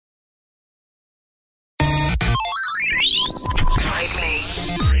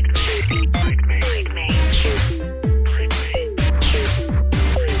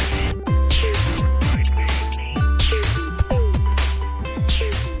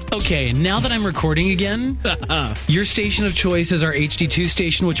Okay, now that I'm recording again, your station of choice is our HD2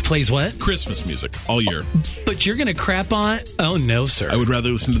 station, which plays what? Christmas music all year. But you're going to crap on... Oh, no, sir. I would rather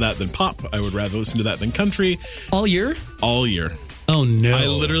listen to that than pop. I would rather listen to that than country. All year? All year. Oh, no. I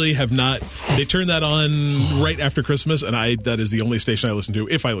literally have not... They turn that on right after Christmas, and that is the only station I listen to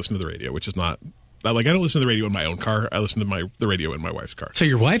if I listen to the radio, which is not... I don't listen to the radio in my own car. I listen to the radio in my wife's car. So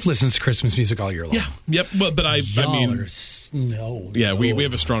your wife listens to Christmas music all year long? Yeah. Yep. But I mean... No. Yeah, we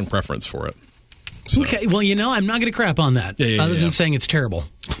have a strong preference for it. So. Okay, well, I'm not going to crap on that. Other than saying it's terrible.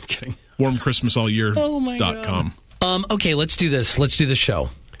 I'm kidding. WarmChristmasAllYear.com. Okay, let's do this. Let's do the show.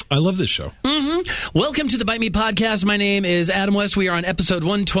 I love this show. Mm-hmm. Welcome to the Bite Me Podcast. My name is Adam West. We are on episode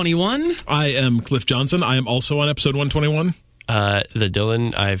 121. I am Cliff Johnson. I am also on episode 121. The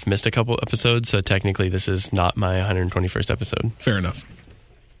Dylan, I've missed a couple episodes, so technically this is not my 121st episode. Fair enough.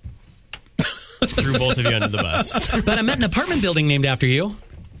 Threw both of you under the bus. But I met an apartment building named after you.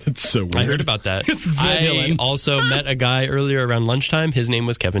 It's so weird. I heard about that. I also met a guy earlier around lunchtime. His name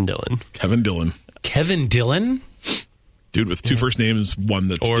was Kevin Dillon. Kevin Dillon. Kevin Dillon? Dude with two first names, one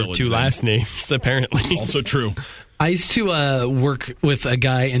that's or Dylan's two last names, apparently. Also true. I used to work with a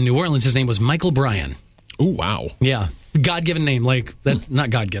guy in New Orleans. His name was Michael Bryan. Oh, wow. Yeah. God-given name, like that. Not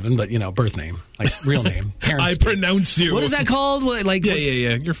God-given, but birth name, like real name. Parents. I pronounce you. What is that called?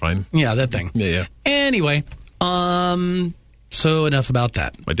 Yeah. You're fine. Yeah, that thing. Yeah. Anyway, so enough about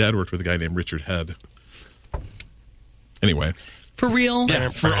that. My dad worked with a guy named Richard Head. Anyway. For real? Yeah,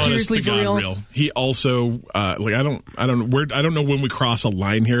 Seriously, honest to God, real. He also I don't know when we cross a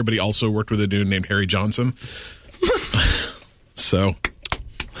line here, but he also worked with a dude named Harry Johnson. So.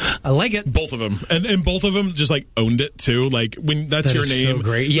 I like it. Both of them. And both of them just owned it too. Like when that's your name. So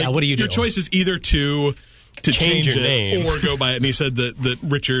great. Yeah, what do you do? Your choice is either to change your it name or go by it. And he said that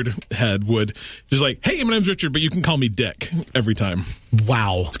Richard Head would just hey, my name's Richard, but you can call me Dick every time.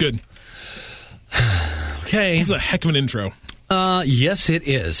 Wow. It's good. Okay. This is a heck of an intro. Yes, it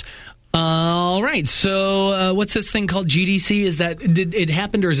is. All right. So what's this thing called GDC? Did it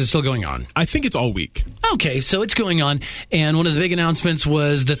happen or is it still going on? I think it's all week. Okay, so it's going on, and one of the big announcements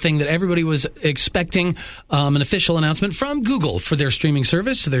was the thing that everybody was expecting, an official announcement from Google for their streaming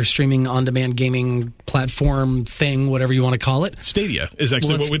service, their streaming on-demand gaming platform thing, whatever you want to call it. Stadia is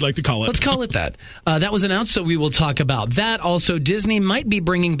actually what we'd like to call it. Let's call it that. That was announced, so we will talk about that. Also, Disney might be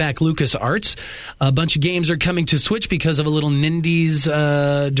bringing back LucasArts. A bunch of games are coming to Switch because of a little Nindies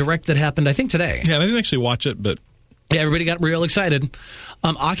Direct that happened, I think, today. Yeah, I didn't actually watch it, but... Yeah, everybody got real excited.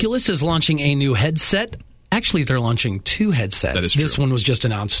 Oculus is launching a new headset. Actually, they're launching two headsets. That is true. This one was just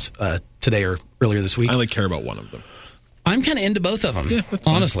announced today or earlier this week. I only care about one of them. I'm kind of into both of them,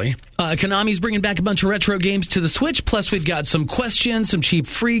 honestly. Konami's bringing back a bunch of retro games to the Switch, plus we've got some questions, some cheap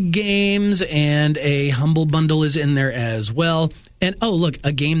free games, and a Humble Bundle is in there as well. And, oh, look,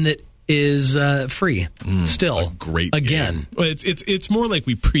 a game that is free still. A great again. Game. Well, it's more like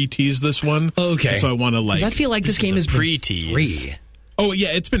we pre-teased this one. Okay. So I want to I feel like this game is pre-tease. Free. Oh, yeah,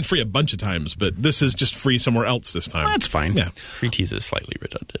 it's been free a bunch of times, but this is just free somewhere else this time. That's fine. Yeah. Pre-tease is slightly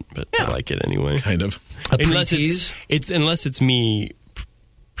redundant, but I like it anyway. Kind of. Unless it's me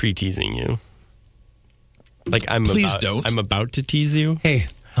pre-teasing you. Like Please don't. I'm about to tease you. Hey.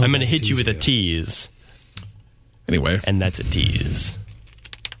 I'm going to hit you with a tease. Anyway. And that's a tease.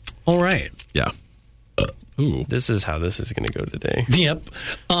 All right. Yeah. Ooh. This is how this is going to go today. Yep.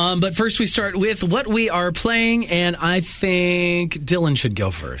 But first we start with what we are playing, and I think Dylan should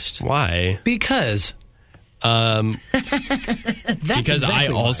go first. Why? Because. Because I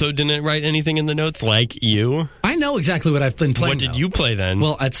also didn't write anything in the notes like you. I know exactly what I've been playing. What did you play then?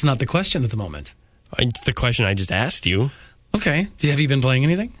 Well, that's not the question at the moment. It's the question I just asked you. Okay. Have you been playing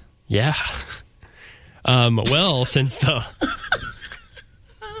anything? Yeah. Well, since the...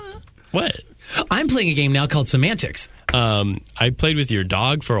 What? I'm playing a game now called Semantics. I played with your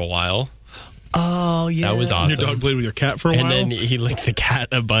dog for a while. Oh, yeah. That was awesome. Your dog played with your cat for a while? And then he licked the cat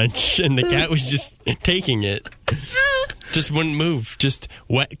a bunch, and the cat was just taking it. Just wouldn't move. Just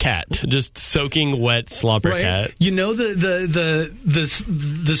wet cat. Just soaking wet slobber cat. You know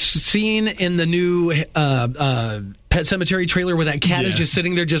the scene in the new Pet Sematary trailer where that cat is just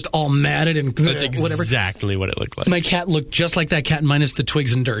sitting there just all matted and That's whatever. exactly what it looked like. My cat looked just like that cat minus the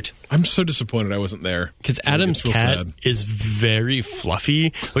twigs and dirt. I'm so disappointed I wasn't there. Because Adam's cat is very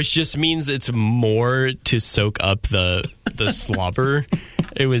fluffy, which just means it's more to soak up the slobber.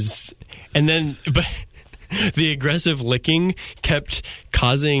 It was... And then... But the aggressive licking kept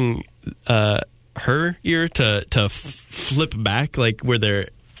causing her ear to flip back, like where their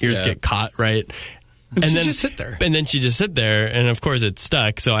ears get caught, right? And she'd just sit there. And then she'd just sit there, and of course it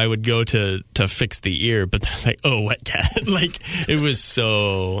stuck, so I would go to fix the ear, but I was like, oh, wet cat. Like, it was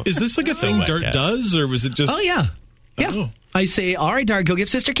so... Is this like a thing Dart does, or was it just... Oh, yeah. Yeah. Oh. I say, all right, Dart, go give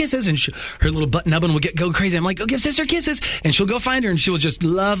Sister kisses. And her little butt nubbin will go crazy. I'm like, go give Sister kisses. And she'll go find her, and she'll just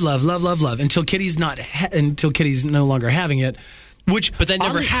love until Kitty's no longer having it. But that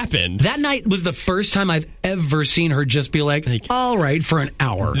never happened. That night was the first time I've ever seen her just be like, all right, for an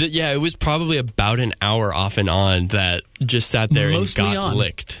hour. Yeah, it was probably about an hour off and on that just sat there Mostly and got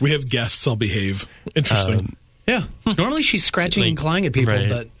licked. We have guests, I'll behave. Interesting. Yeah. Normally she's scratching and clawing at people,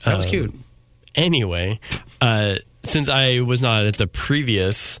 but that was cute. Anyway, since I was not at the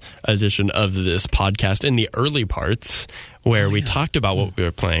previous edition of this podcast in the early parts where we talked about what we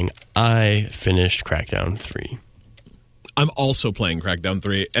were playing, I finished Crackdown 3. I'm also playing Crackdown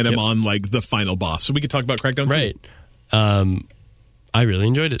 3, and I'm on like the final boss. So we could talk about Crackdown 3. Right. I really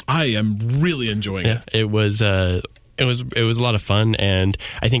enjoyed it. I am really enjoying it. It was a lot of fun, and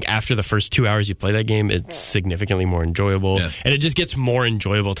I think after the first 2 hours you play that game, it's significantly more enjoyable. Yeah. And it just gets more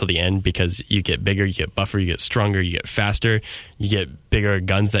enjoyable till the end because you get bigger, you get buffer, you get stronger, you get faster, you get bigger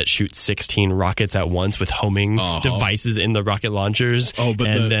guns that shoot 16 rockets at once with homing devices in the rocket launchers. Oh,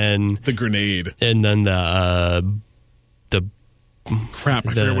 but then the grenade. And then the crap,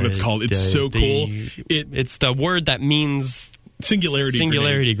 I forget what it's called. It's so cool. It's the word that means...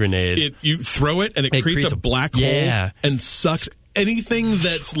 Singularity grenade. You throw it, and it creates a black hole and sucks anything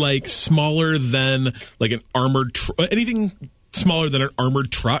that's like smaller than like an armored anything smaller than an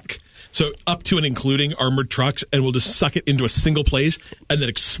armored truck. So up to and including armored trucks, and we'll just suck it into a single place, and then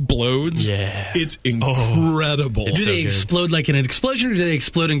explodes. Yeah. It's incredible. Do they explode like in an explosion, or do they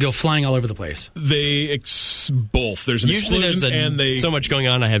explode and go flying all over the place? They both. There's an explosion, and so much going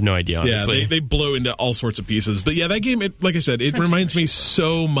on, I have no idea, honestly. Yeah, they blow into all sorts of pieces. But yeah, that game, like I said, it reminds me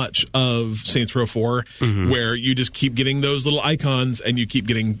so much of Saints Row 4, where you just keep getting those little icons, and you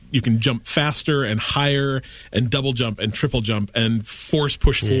can jump faster and higher, and double jump and triple jump, and force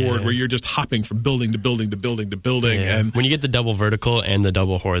push forward, where you're just hopping from building to building to building to building. Yeah. And when you get the double vertical and the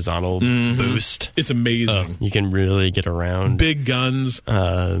double horizontal boost, it's amazing. You can really get around. Big guns.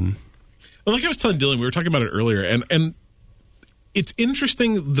 Well, like I was telling Dylan, we were talking about it earlier, and it's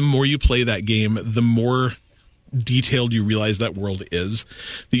interesting. The more you play that game, the more detailed you realize that world is.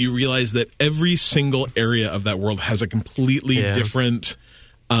 That you realize that every single area of that world has a completely different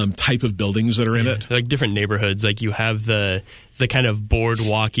type of buildings that are in it. Like different neighborhoods. Like you have the kind of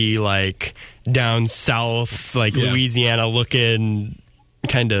boardwalky, like down south, like Louisiana looking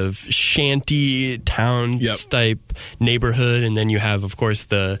kind of shanty town type neighborhood, and then you have, of course,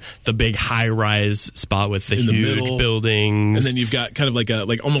 the big high rise spot with the huge buildings, and then you've got kind of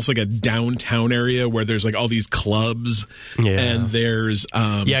like almost like a downtown area where there's like all these clubs, and there's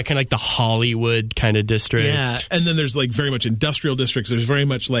kind of like the Hollywood kind of district, and then there's like very much industrial districts. There's very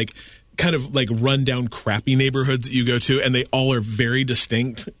much like kind of like rundown crappy neighborhoods that you go to, and they all are very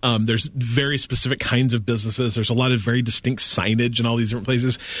distinct. There's very specific kinds of businesses. There's a lot of very distinct signage in all these different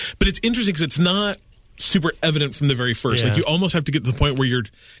places. But it's interesting because it's not super evident from the very first. Like you almost have to get to the point where you're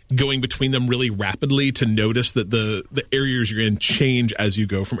going between them really rapidly to notice that the areas you're in change as you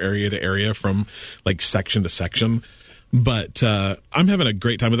go from area to area, from like section to section. But I'm having a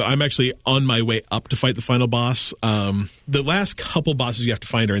great time with it. I'm actually on my way up to fight the final boss. The last couple bosses you have to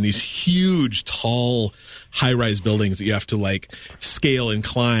find are in these huge, tall, high-rise buildings that you have to like scale and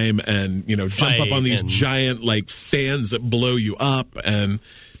climb, and jump up on these giant like fans that blow you up, and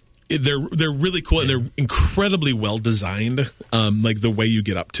they're really cool, and they're incredibly well designed. Like the way you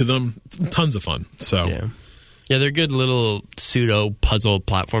get up to them, tons of fun. So. Yeah, they're good little pseudo puzzle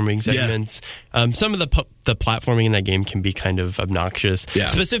platforming segments. Some of the platforming in that game can be kind of obnoxious,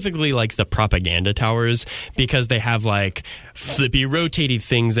 specifically like the propaganda towers, because they have like flippy rotating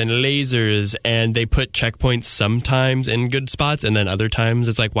things and lasers, and they put checkpoints sometimes in good spots, and then other times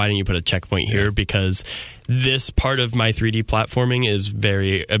it's like, why didn't you put a checkpoint here? Because this part of my 3D platforming is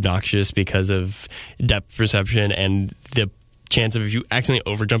very obnoxious because of depth perception and the chance of, if you accidentally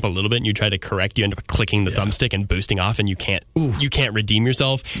overjump a little bit and you try to correct, you end up clicking the thumbstick and boosting off, and you can't redeem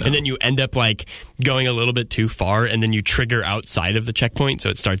yourself. And then you end up like going a little bit too far, and then you trigger outside of the checkpoint, so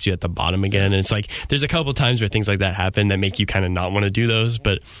it starts you at the bottom again. And it's like there's a couple times where things like that happen that make you kind of not want to do those.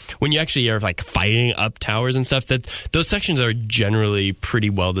 But when you actually are like fighting up towers and stuff, that those sections are generally pretty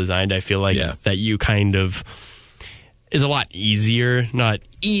well designed. I feel like that you kind of is a lot easier. Not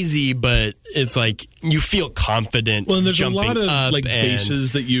easy, but it's like you feel confident. Well, and there's a lot of like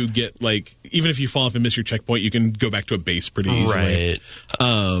bases that you get. Like even if you fall off and miss your checkpoint, you can go back to a base pretty easily. Right.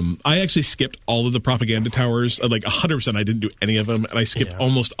 I actually skipped all of the propaganda towers. Like 100%, I didn't do any of them, and I skipped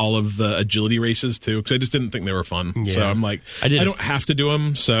almost all of the agility races too because I just didn't think they were fun. Yeah. So I'm like, I don't have to do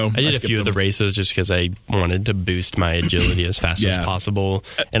them. So I did a few of the races just because I wanted to boost my agility as fast as possible,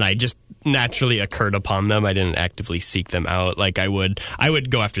 and I just naturally occurred upon them. I didn't actively seek them out. Like I would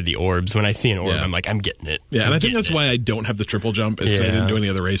go after the orbs. When I see an orb, I'm like, I'm getting it. Yeah, and I think that's why I don't have the triple jump is because I didn't do any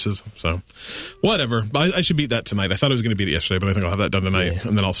other races. So whatever. I should beat that tonight. I thought I was going to beat it yesterday, but I think I'll have that done tonight,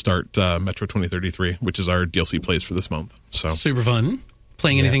 and then I'll start Metro 2033, which is our DLC plays for this month. So super fun.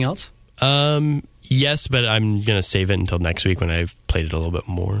 Playing anything else? Yes, but I'm going to save it until next week when I've played it a little bit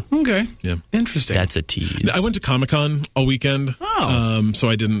more. Okay. Yeah. Interesting. That's a tease. I went to Comic-Con all weekend, so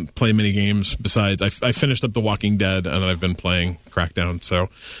I didn't play many games. Besides, I finished up The Walking Dead, and then I've been playing Crackdown. So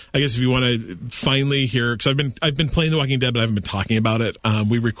I guess if you want to finally hear, because I've been playing The Walking Dead, but I haven't been talking about it.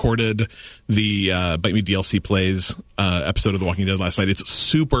 We recorded the Bite Me DLC Plays episode of The Walking Dead last night. It's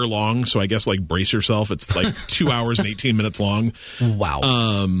super long, so I guess like brace yourself. It's like 2 hours and 18 minutes long.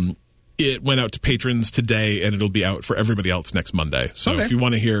 Wow. It went out to patrons today, and it'll be out for everybody else next Monday. So if you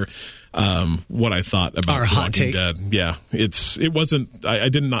want to hear what I thought about our The Walking take. Dead, it wasn't. I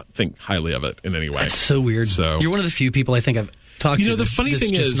did not think highly of it in any way. That's so weird. So you're one of the few people I think I've talked to. The funny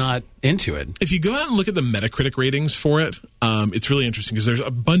thing is, is not into it. If you go out and look at the Metacritic ratings for it, it's really interesting because there's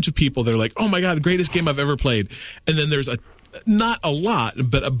a bunch of people that are like, "Oh my god, greatest game I've ever played," and then there's not a lot,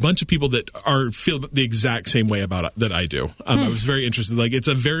 but a bunch of people that feel the exact same way about it that I do. I was very interested. Like, it's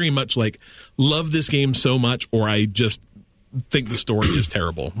a very much like, love this game so much, or I just think the story is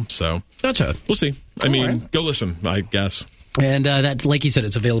terrible. So Gotcha. We'll see. I mean, go listen, I guess. And that, like you said,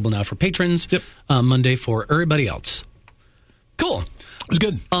 it's available now for patrons. Yep. Monday for everybody else. Cool. It was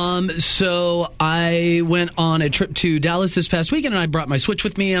good. So I went on a trip to Dallas this past weekend, and I brought my Switch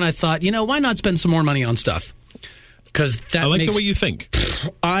with me, and I thought, why not spend some more money on stuff? Because I like the way you think.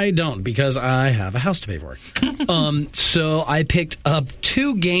 I don't, because I have a house to pay for. So I picked up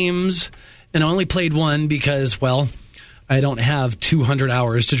 2 games, and I only played one because, well, I don't have 200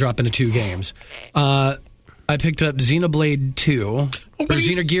 hours to drop into 2 games. I picked up Xenoblade 2 or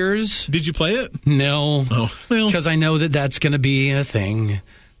Xenogears. Did you play it? No, because well. I know that's going to be a thing.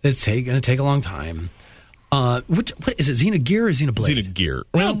 It's going to take a long time. What is it? Xenogear or Xenoblade? Xenogear.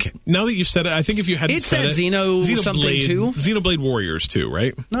 Well, okay. Now that you've said it, I think if you hadn't said it, Xenoblade something too. Xenoblade Warriors 2,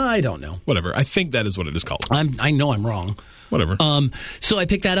 right? I don't know. Whatever. I think that is what it is called. I know I'm wrong. Whatever. So I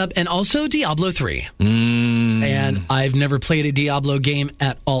picked that up, and also Diablo 3. And I've never played a Diablo game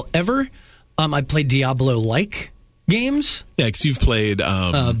at all ever. I played Diablo-like games. Yeah, because you've played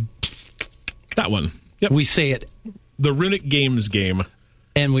that one. Yep. We say it. The Runic Games game.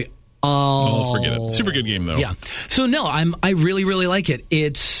 And we all forget it. Super good game, though. Yeah. So, no, I really, really like it.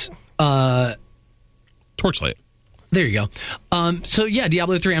 It's Torchlight. There you go. So, yeah,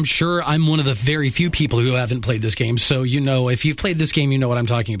 Diablo 3, I'm sure I'm one of the very few people who haven't played this game. So, if you've played this game, you know what I'm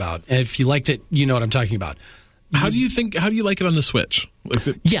talking about. And if you liked it, you know what I'm talking about. How do you like it on the Switch?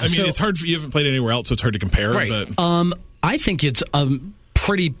 It's hard for you haven't played it anywhere else, so it's hard to compare. Right. But I think it's a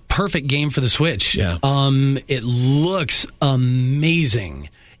pretty perfect game for the Switch. Yeah. It looks amazing.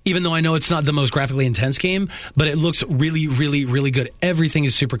 Even though I know it's not the most graphically intense game, but it looks really, really, really good. Everything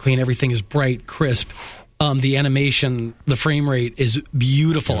is super clean. Everything is bright, crisp. The animation, the frame rate is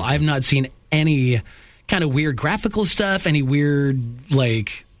beautiful. I've not seen any kind of weird graphical stuff, any weird,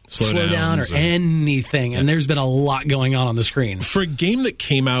 slow down or anything. Yeah. And there's been a lot going on the screen. For a game that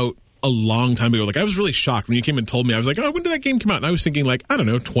came out a long time ago, I was really shocked when you came and told me. I was like, when did that game come out? And I was thinking,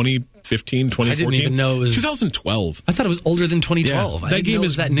 2015, 2014. I didn't even know it was 2012. I thought it was older than 2012. Yeah, that game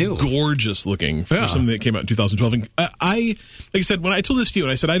is that new. Gorgeous looking for something that came out in 2012. And like I said, when I told this to you,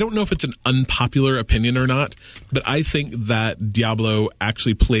 and I said, I don't know if it's an unpopular opinion or not, but I think that Diablo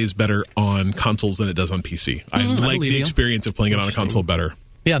actually plays better on consoles than it does on PC. I like the experience of playing it on a console better.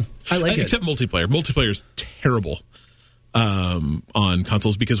 Yeah, I like it. Except multiplayer. Multiplayer is terrible on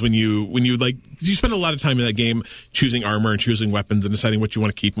consoles because when you spend a lot of time in that game choosing armor and choosing weapons and deciding what you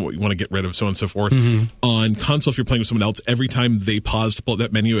want to keep and what you want to get rid of, so on and so forth. Mm-hmm. On console, if you're playing with someone else, every time they pause to pull up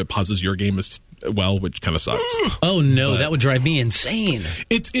that menu, it pauses your game as well, which kind of sucks. Oh no, that would drive me insane.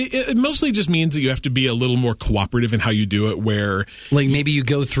 It mostly just means that you have to be a little more cooperative in how you do it, where maybe you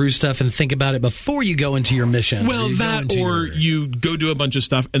go through stuff and think about it before you go into your mission. Well, you go do a bunch of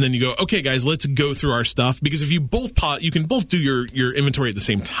stuff and then you go, okay guys, let's go through our stuff, because if you both you can both do your inventory at the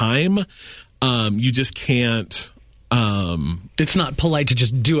same time. You just can't It's not polite to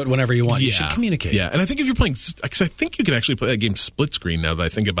just do it whenever you want. Yeah. You should communicate. Yeah, and I think if you're playing, because I think you can actually play that game split screen now that I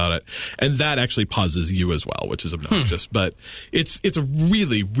think about it, and that actually pauses you as well, which is obnoxious. But it's a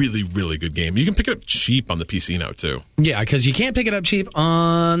really, really, really good game. You can pick it up cheap on the PC now too. Yeah, because you can't pick it up cheap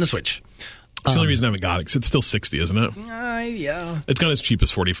on the Switch. It's the only reason I haven't got it, because it's still $60, isn't it? Yeah. It's gone as cheap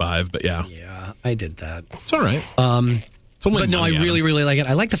as $45, but yeah. Yeah, I did that. It's all right. It's only But no, I money, really, Adam. really like it.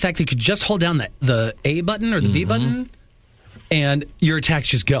 I like the fact that you could just hold down the A button or the B button, and your attacks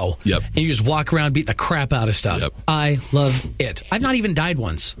just go. Yep. And you just walk around, beat the crap out of stuff. Yep. I love it. I've not even died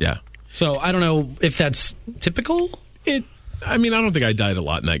once. Yeah. So I don't know if that's typical. I mean, I don't think I died a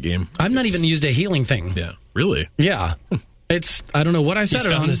lot in that game. I've not even used a healing thing. Yeah. Really? Yeah. I don't know what I said He's it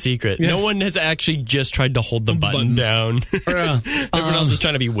found on. the secret. Yeah. No one has actually just tried to hold the button down. Everyone else is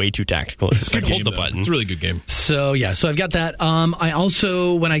trying to be way too tactical. It's Good like, hold game, the though. button. It's a really good game. So I've got that. I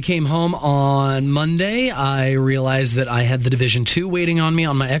also, when I came home on Monday, I realized that I had The Division 2 waiting on me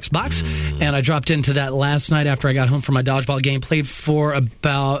on my Xbox, and I dropped into that last night after I got home from my dodgeball game. Played for I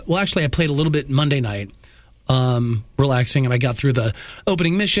played a little bit Monday night, relaxing, and I got through the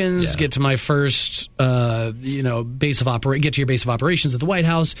opening missions, get to my first, get to your base of operations at the White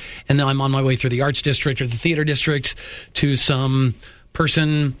House, and then I'm on my way through the arts district or the theater district to some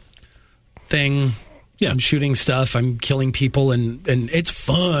person thing. Yeah. I'm shooting stuff. I'm killing people, and it's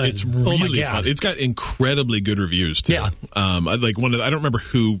fun. It's really fun. It's got incredibly good reviews too. Yeah. I don't remember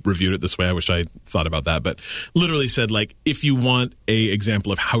who reviewed it this way. I wish I thought about that, but literally said, like, if you want a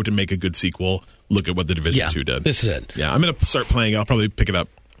example of how to make a good sequel, look at what The Division 2 did. This is it. Yeah, I'm going to start playing. I'll probably pick it up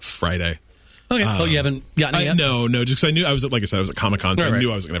Friday. Okay. You haven't gotten it yet? No, just because I knew I was at Comic-Con, so Right. I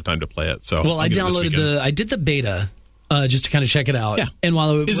knew I was going to have time to play it. So I downloaded I did the beta just to kind of check it out. Yeah. And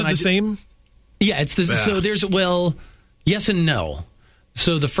Is it the same? Yeah, it's the so there's yes and no.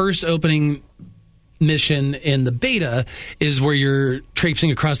 So the first opening mission in the beta is where you're traipsing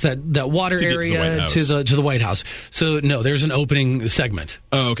across that water area to the White House. So no, there's an opening segment.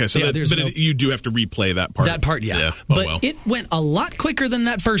 Oh, okay. So you do have to replay that part. That part, yeah. Oh, but it went a lot quicker than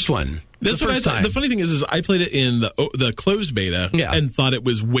that first one. That's what I thought. The funny thing is I played it in the closed beta and thought it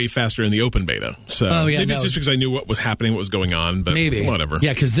was way faster in the open beta. So maybe it's just because I knew what was happening, what was going on, but maybe whatever.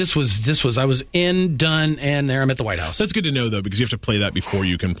 Yeah, because this was I was done, and there I'm at the White House. That's good to know though, because you have to play that before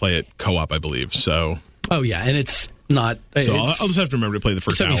you can play it co-op, I believe. So and it's not. So I'll just have to remember to play the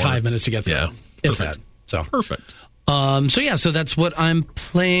first 75 minutes to get there. Yeah, if that. So perfect. So that's what I'm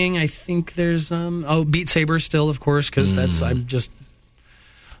playing. I think there's Beat Saber still, of course, because I'm just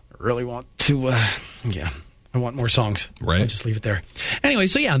really want to I want more songs. Right. I'll just leave it there. Anyway,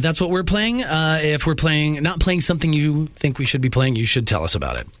 so that's what we're playing. If we're not playing something you think we should be playing, you should tell us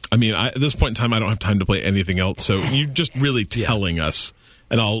about it. I mean, at this point in time, I don't have time to play anything else, so you're just really telling us,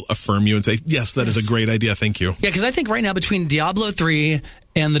 and I'll affirm you and say, yes, that is a great idea, thank you. Yeah, because I think right now between Diablo 3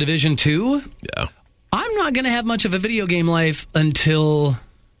 and The Division 2, I'm not going to have much of a video game life until...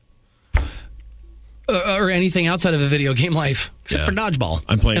 or anything outside of a video game life, except for dodgeball.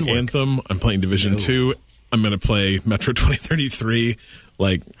 I'm playing Anthem. I'm playing Division 2. I'm going to play Metro 2033.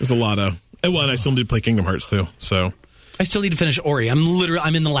 Like, there's a lot of... and I still need to play Kingdom Hearts, too. So I still need to finish Ori.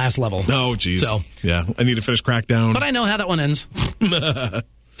 I'm in the last level. Oh, geez. So, yeah, I need to finish Crackdown. But I know how that one ends.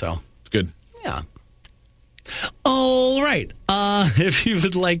 So it's good. Yeah. All right. If you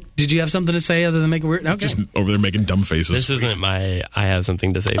would like, did you have something to say other than make a weird? Okay. Just over there making dumb faces. This isn't my I have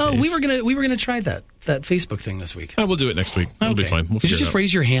something to say. Oh, face. we were gonna try that Facebook thing this week. We'll do it next week. It'll be fine. Did you just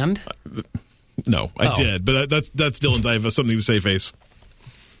raise your hand? No, I did, but that's Dylan's I have something to say face.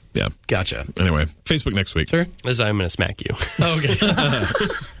 Yeah. Gotcha. Anyway, Facebook next week. Sure. As I'm going to smack you. Okay.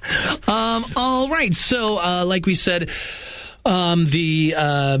 All right. So, like we said, what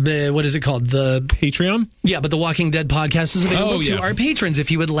is it called? The Patreon? Yeah, but the Walking Dead podcast is available to our patrons. If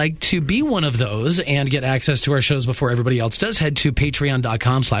you would like to be one of those and get access to our shows before everybody else does, head to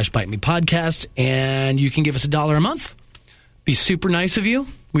patreon.com/bitemepodcast, and you can give us $1 a month. Be super nice of you.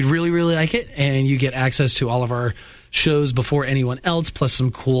 We'd really, really like it. And you get access to all of our shows before anyone else, plus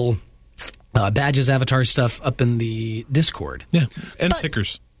some cool badges, avatar stuff up in the Discord. Yeah, and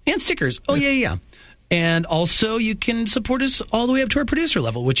stickers. And stickers. Oh, yeah. And also, you can support us all the way up to our producer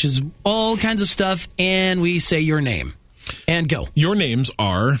level, which is all kinds of stuff. And we say your name. And go. Your names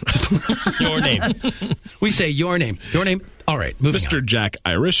are... Your name. We say your name. Your name. All right, moving Mr. on. Jack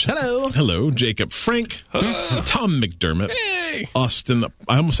Irish. Hello. Hello. Jacob Frank. Tom McDermott. Hey. Boy. Austin.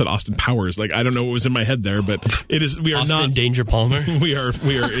 I almost said Austin Powers. Like, I don't know what was in my head there, but it is. We are Austin not Danger Palmer. We are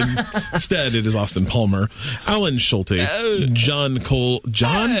instead. It is Austin Palmer, Alan Schulte, John Cole.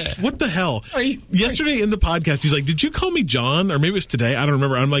 John, what the hell? Yesterday in the podcast, he's like, "Did you call me John?" Or maybe it was today. I don't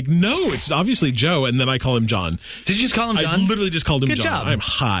remember. I'm like, "No, it's obviously Joe." And then I call him John. Did you just call him John? I literally just called him Good John. job. I'm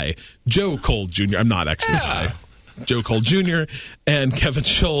high. Joe Cole Jr. I'm not actually high. Joe Cole Jr. and Kevin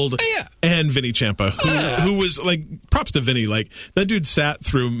Schold and Vinny Ciampa, who was like, props to Vinny. Like, that dude sat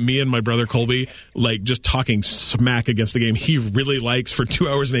through me and my brother Colby, like, just talking smack against the game he really likes for 2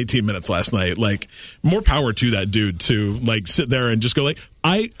 hours and 18 minutes last night. Like, more power to that dude to, like, sit there and just go, like,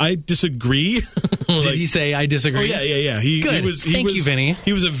 I disagree. Did he say I disagree? Oh, yeah. Good. Thank you, Vinny.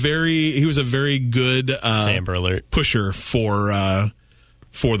 He was a very good Amber Alert pusher for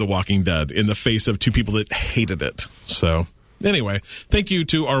The Walking Dead in the face of two people that hated it. So, anyway, thank you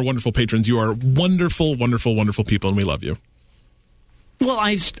to our wonderful patrons. You are wonderful, wonderful, wonderful people, and we love you. Well,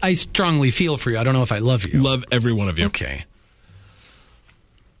 I strongly feel for you. I don't know if I love you. Love every one of you. Okay.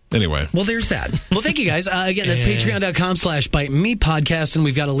 Anyway. Well, there's that. Well, thank you, guys. Again, that's patreon.com/BiteMePodcast, and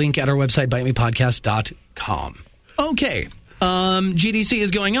we've got a link at our website, bitemepodcast.com. Okay. GDC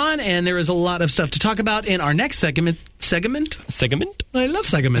is going on, and there is a lot of stuff to talk about in our next segment. Segment? I love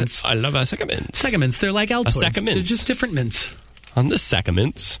segments. I love our segments. Segments. They're like Altoids. Segment. They're just different mints. On the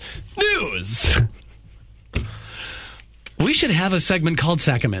segments, news. We should have a segment called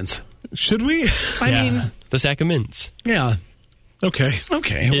Sacraments. Should we? I mean, the Sacraments. Yeah. Okay.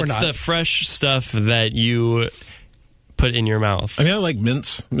 We're not. It's the fresh stuff that you put in your mouth. I mean, I like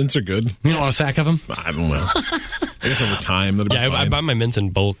mints. Mints are good. You don't want a sack of them? I don't know. I guess over time, that'll be fine. I buy my mints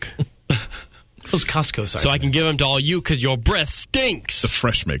in bulk. Those Costco size. So I can give them to all you because your breath stinks. The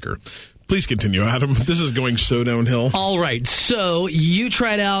Fresh Maker. Please continue, Adam. This is going so downhill. All right. So you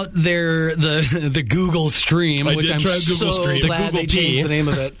tried out the Google Stream, I which did I'm try Google so Stream. glad The they Google changed P. the name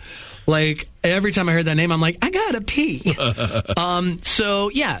of it. Like, every time I heard that name, I'm like, I gotta pee.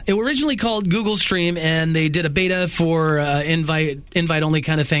 So, yeah, it was originally called Google Stream, and they did a beta for invite-only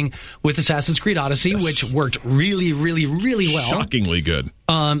kind of thing with Assassin's Creed Odyssey, which worked really, really, really well. Shockingly good.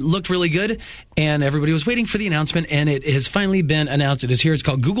 Looked really good, and everybody was waiting for the announcement, and it has finally been announced. It is here. It's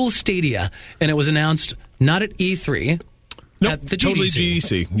called Google Stadia, and it was announced not at E3, at the GDC. Totally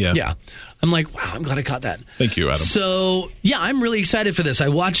GDC. Yeah. I'm like, wow, I'm glad I caught that. Thank you, Adam. So, yeah, I'm really excited for this. I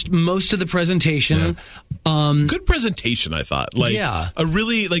watched most of the presentation. Yeah. Good presentation, I thought. Like, yeah.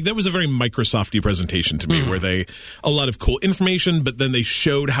 That was a very Microsoft-y presentation to me, where a lot of cool information, but then they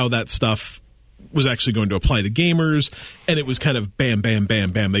showed how that stuff was actually going to apply to gamers, and it was kind of bam, bam,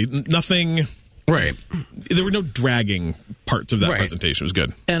 bam, bam. Nothing... Right. There were no dragging parts of that presentation. It was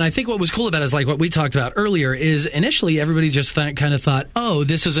good. And I think what was cool about it is, like what we talked about earlier, is initially everybody just kind of thought, oh,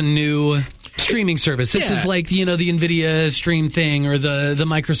 this is a new streaming service. This is like, the NVIDIA Stream thing or the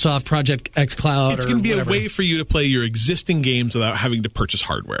Microsoft Project xCloud. It's going to be a way for you to play your existing games without having to purchase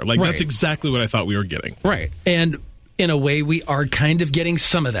hardware. That's exactly what I thought we were getting. Right. And in a way, we are kind of getting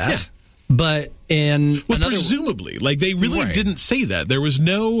some of that. Yeah. But presumably, they really didn't say that. There was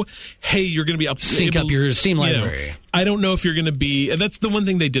no, hey, you're going to be sync up your Steam library. I don't know if you're going to be, and that's the one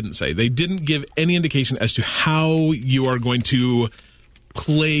thing they didn't say. They didn't give any indication as to how you are going to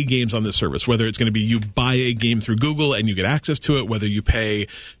play games on this service, whether it's going to be you buy a game through Google and you get access to it, whether you pay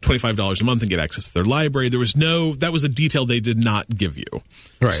 $25 a month and get access to their library. That was a detail they did not give you.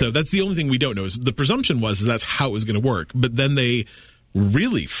 Right. So that's the only thing we don't know. Is the presumption is that's how it was going to work, but then they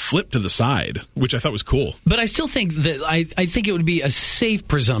really flipped to the side, which I thought was cool. But I still think that I think it would be a safe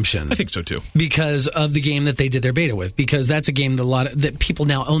presumption. I think so too, because of the game that they did their beta with. Because that's a game that people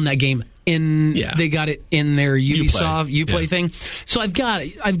now own that game in. Yeah. They got it in their Ubisoft Uplay thing. So I've got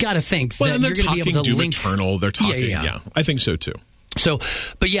to think that and they're you're going to be able to Doom link. Eternal. They're talking. Yeah, I think so too. So,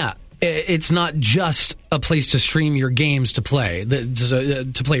 but yeah. It's not just a place to stream your games to play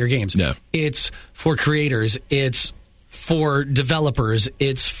your games. No. It's for creators. It's for developers,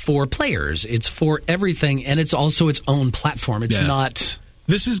 it's for players, it's for everything, and it's also its own platform. It's not...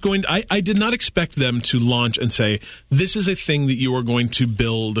 This is going to... I did not expect them to launch and say, this is a thing that you are going to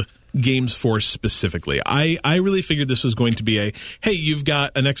build games for specifically. I really figured this was going to be hey, you've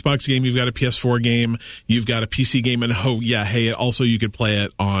got an Xbox game, you've got a PS4 game, you've got a PC game, and also you could play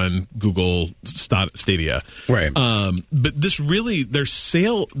it on Google Stadia. Right. But this really, their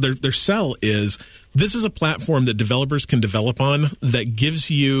sell is... This is a platform that developers can develop on that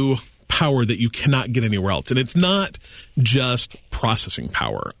gives you power that you cannot get anywhere else. And it's not just processing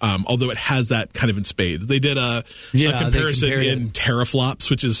power, although it has that kind of in spades. They did a comparison in teraflops,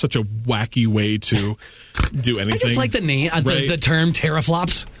 which is such a wacky way to do anything. I just like the name, the term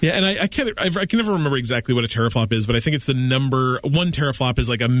teraflops. Yeah, and I can never remember exactly what a teraflop is, but I think it's the number. 1 teraflop is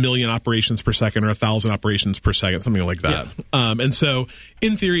like 1,000,000 operations per second or 1,000 operations per second, something like that. Yeah. And so,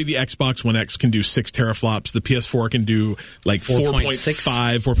 in theory, the Xbox One X can do 6 teraflops. The PS4 can do like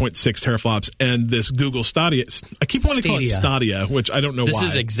 4.5, 4.6 teraflops, and this Google Stadia. I keep wanting to call it Stadia, which I don't know why. This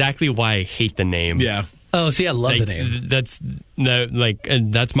is exactly why I hate the name. Yeah. Oh, see, I love the name.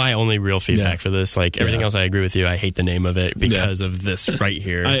 That's my only real feedback for this. Like everything else, I agree with you. I hate the name of it because of this right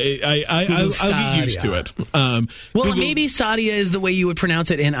here. I'll get used to it. Well, maybe Stadia is the way you would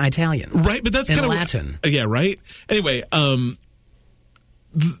pronounce it in Italian, right? But that's kind of Latin. Yeah, right. Anyway,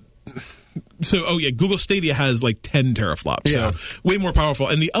 Google Stadia has like 10 teraflops, so way more powerful.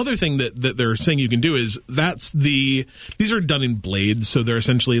 And the other thing that they're saying you can do is these are done in blades, so they're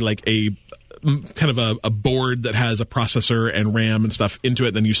essentially like a kind of a board that has a processor and RAM and stuff into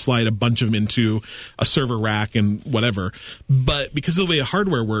it. Then you slide a bunch of them into a server rack and whatever. But because of the way the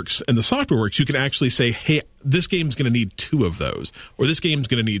hardware works and the software works, you can actually say, hey, this game's going to need 2 of those, or this game's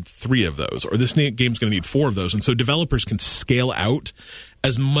going to need 3 of those, or this game's going to need 4 of those. And so developers can scale out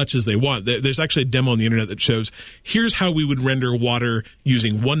as much as they want. There's actually a demo on the internet that shows, here's how we would render water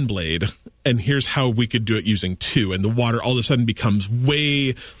using 1 blade, and here's how we could do it using 2. And the water all of a sudden becomes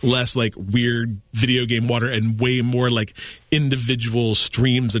way less like weird video game water and way more like individual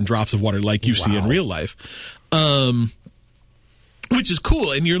streams and drops of water like you see in real life. Which is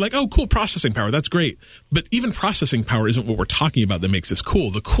cool. And you're like, oh, cool, processing power. That's great. But even processing power isn't what we're talking about that makes this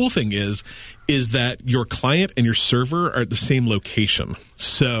cool. The cool thing is that your client and your server are at the same location.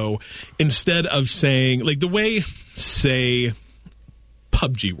 So instead of saying, like the way, say,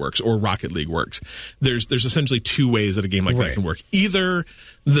 PUBG works or Rocket League works, there's essentially 2 ways that a game like that can work. Either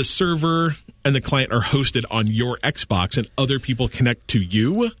the server and the client are hosted on your Xbox and other people connect to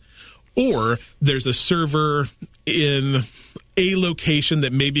you, or there's a server in a location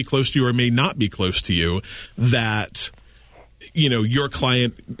that may be close to you or may not be close to you that, you know, your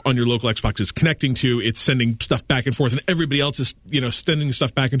client on your local Xbox is connecting to. It's sending stuff back and forth, and everybody else is, you know, sending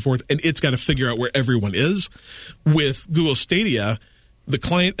stuff back and forth, and it's got to figure out where everyone is. With Google Stadia, the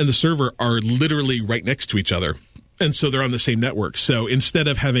client and the server are literally right next to each other. And so they're on the same network. So instead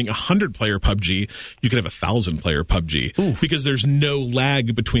of having 100-player PUBG, you can have 1,000-player PUBG because there's no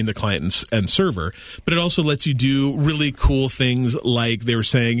lag between the client and server. But it also lets you do really cool things like they were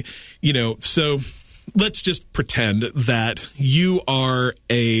saying, you know, so let's just pretend that you are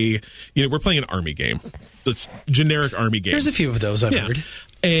we're playing an army game. It's generic army game. There's a few of those I've heard.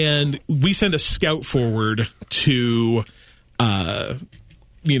 And we send a scout forward to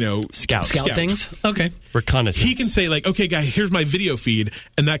scout things. Okay. Reconnaissance. He can say like, okay, guy, here's my video feed,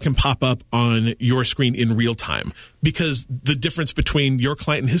 and that can pop up on your screen in real time because the difference between your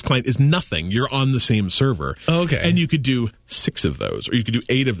client and his client is nothing. You're on the same server. Okay. And you could do 6 of those, or you could do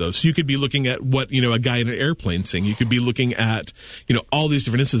 8 of those. So you could be looking at what, a guy in an airplane saying. You could be looking at, all these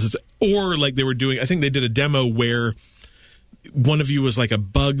different instances. Or like they were doing, I think they did a demo where one of you was like a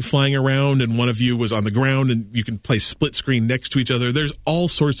bug flying around and one of you was on the ground, and you can play split screen next to each other. There's all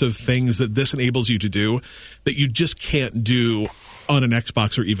sorts of things that this enables you to do that you just can't do on an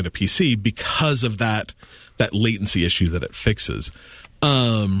Xbox or even a PC because of that latency issue that it fixes.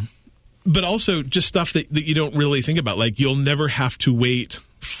 But also just stuff that you don't really think about. Like you'll never have to wait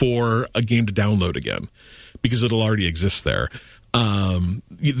for a game to download again because it'll already exist there.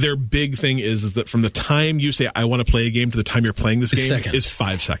 Their big thing is that from the time you say I want to play a game to the time you're playing this game is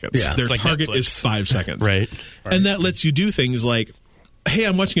 5 seconds. Yeah, their like target Netflix. is 5 seconds. Right. And that lets you do things like, hey,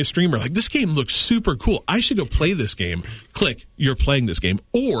 I'm watching a streamer, like this game looks super cool, I should go play this game. Click, you're playing this game.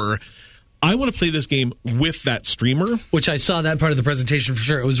 Or I want to play this game with that streamer. Which I saw that part of the presentation for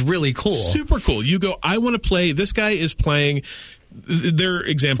sure. It was really cool. Super cool. You go, I want to play, this guy is playing, their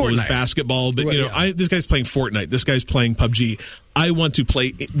example Fortnite. is basketball, but Right, this guy's playing Fortnite, this guy's playing PUBG. I want to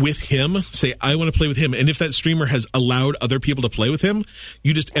play with him. Say, I want to play with him. And if that streamer has allowed other people to play with him,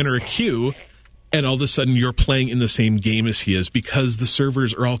 you just enter a queue, and all of a sudden you're playing in the same game as he is because the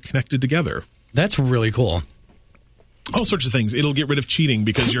servers are all connected together. That's really cool. All sorts of things. It'll get rid of cheating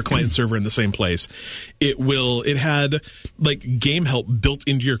because your client and server are in the same place. It had like game help built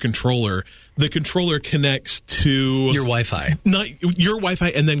into your controller the controller connects to your Wi-Fi. Not your Wi-Fi,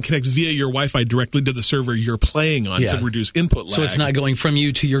 and then connects via your Wi-Fi directly to the server you're playing on to reduce input lag. So it's not going from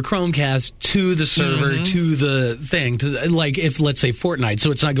you to your Chromecast to the server to the thing, like if, let's say, Fortnite.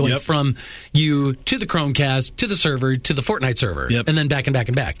 So it's not going from you to the Chromecast to the server to the Fortnite server and then back and back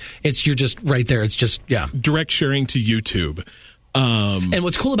and back. You're just right there. It's just, direct sharing to YouTube. And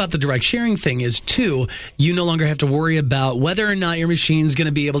what's cool about the direct sharing thing is, too, you no longer have to worry about whether or not your machine's going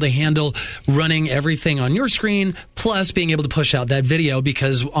to be able to handle running everything on your screen, plus being able to push out that video,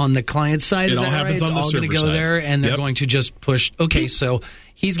 because on the client side, it all happens on the server side. It's all going to go there, and they're going to just push, okay, so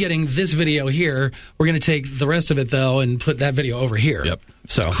he's getting this video here. We're going to take the rest of it, though, and put that video over here. Yep.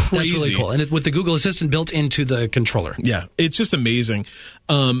 So that's really cool. And with the Google Assistant built into the controller. Yeah, it's just amazing.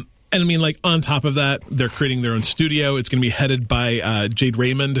 And I mean, like, on top of that, they're creating their own studio. It's going to be headed by Jade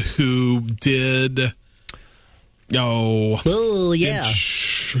Raymond, who did... Oh, yeah.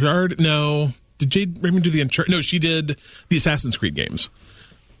 No. Did Jade Raymond do the Uncharted? No, she did the Assassin's Creed games.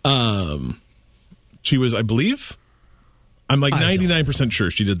 She was, I believe... I'm like 99%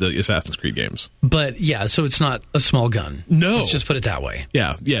 sure she did the Assassin's Creed games. But, yeah, so it's not a small gun. No. Let's just put it that way.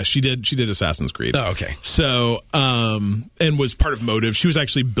 Yeah, she did Assassin's Creed. Oh, okay. So, and was part of Motive. She was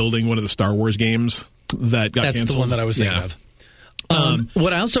actually building one of the Star Wars games that got canceled. That's the one that I was thinking of.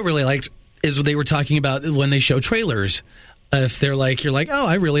 What I also really liked is they were talking about when they show trailers. If they're like, you're like, oh,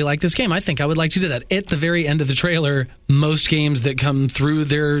 I really like this game. I think I would like to do that. At the very end of the trailer, most games that come through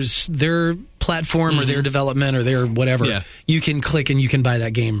their platform or their development or their whatever, you can click and you can buy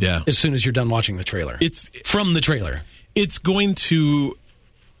that game as soon as you're done watching the trailer. It's from the trailer. It's going to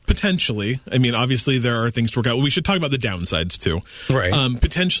potentially, I mean, obviously there are things to work out. We should talk about the downsides too. Right.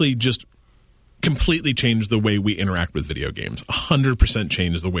 Potentially just completely change the way we interact with video games. 100%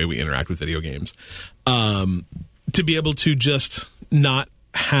 change the way we interact with video games. To be able to just not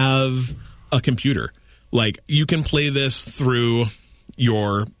have a computer. Like, you can play this through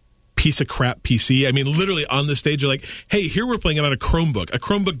your piece of crap PC. I mean, literally on the stage, you're like, hey, here we're playing it on a Chromebook. A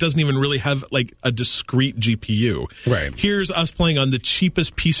Chromebook doesn't even really have, like, a discrete GPU. Right. Here's us playing on the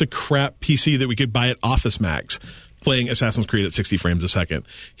cheapest piece of crap PC that we could buy at Office Max, playing Assassin's Creed at 60 frames a second.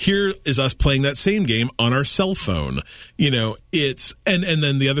 Here is us playing that same game on our cell phone. You know, it's... And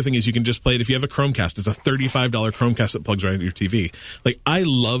then the other thing is you can just play it if you have a Chromecast. It's a $35 Chromecast that plugs right into your TV. Like, I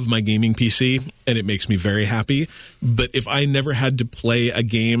love my gaming PC, and it makes me very happy. But if I never had to play a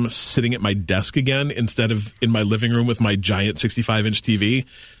game sitting at my desk again instead of in my living room with my giant 65-inch TV...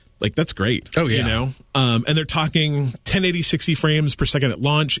 like, that's great. Oh, yeah. You know? And they're talking 1080, 60 frames per second at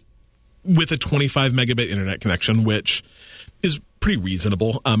launch with a 25 megabit internet connection, which is pretty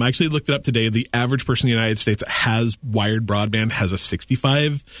reasonable. I actually looked it up today. The average person in the United States that has wired broadband has a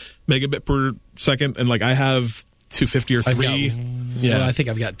 65 megabit per second. And, like, I have 250 or 3. Well, I think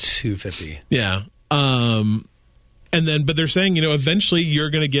I've got 250. Yeah. And then, but they're saying, you know, eventually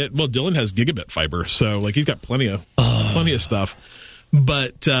you're going to get, well, Dylan has gigabit fiber. So, like, he's got plenty of stuff.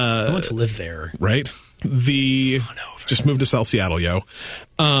 But I want to live there. Right? Just moved to South Seattle, yo.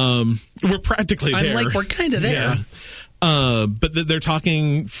 We're practically there. We're kind of there. Yeah. But they're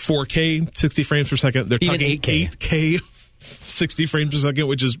talking 4K, 60 frames per second. They're even talking 8K, 60 frames per second,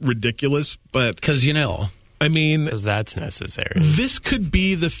 which is ridiculous. But because, you know, I mean, because that's necessary. This could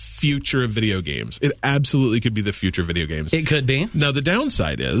be the future of video games. It absolutely could be the future of video games. It could be. Now, the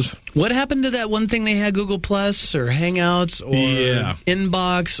downside is... what happened to that one thing they had, Google Plus or Hangouts or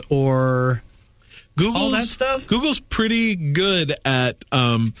Inbox or... all that stuff? Google's pretty good at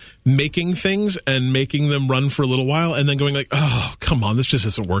making things and making them run for a little while and then going like, oh, come on, this just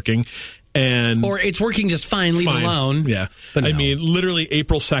isn't working. Or it's working just fine, leave it alone. Yeah. But no. I mean, literally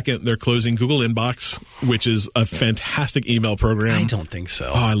April 2nd, they're closing Google Inbox, which is a fantastic email program. I don't think so.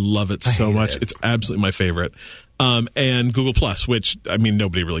 Oh, I love it so much. It's absolutely my favorite. And Google Plus, which, I mean,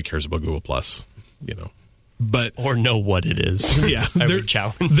 nobody really cares about Google Plus, you know. But or know what it is. Yeah,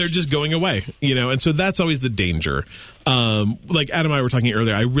 they're just going away, you know, and so that's always the danger. Like Adam and I were talking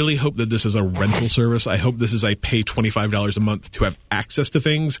earlier, I really hope that this is a rental service. I hope this is I pay $25 a month to have access to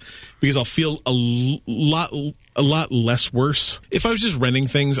things, because I'll feel a lot less worse. If I was just renting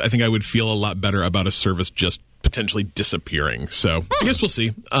things, I think I would feel a lot better about a service just potentially disappearing. So I guess we'll see.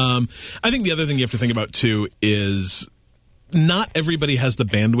 I think the other thing you have to think about too is not everybody has the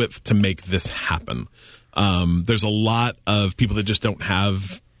bandwidth to make this happen. There's a lot of people that just don't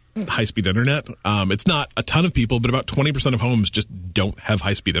have high-speed internet. It's not a ton of people, but about 20% of homes just don't have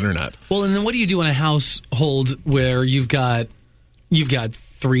high-speed internet. Well, and then what do you do in a household where you've got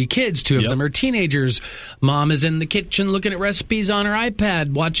 3 kids, 2 of them are teenagers. Mom is in the kitchen looking at recipes on her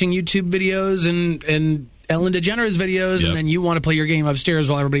iPad, watching YouTube videos and Ellen DeGeneres videos, and then you want to play your game upstairs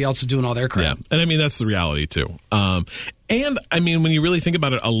while everybody else is doing all their crap. Yeah, and I mean, that's the reality, too. And, I mean, when you really think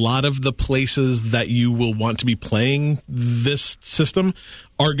about it, a lot of the places that you will want to be playing this system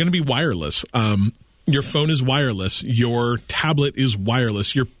are going to be wireless. Your phone is wireless. Your tablet is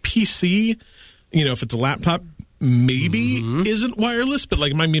wireless. Your PC, if it's a laptop, maybe isn't wireless, but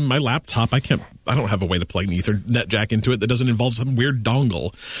like, I mean, my laptop, I don't have a way to plug an Ethernet jack into it that doesn't involve some weird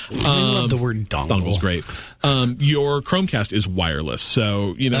dongle. I love the word dongle. Dongle's great. Your Chromecast is wireless.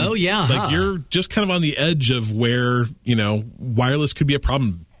 So, you're just kind of on the edge of where, wireless could be a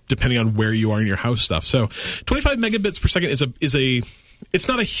problem depending on where you are in your house stuff. So 25 megabits per second it's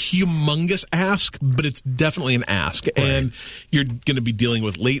not a humongous ask, but it's definitely an ask. Right. And you're going to be dealing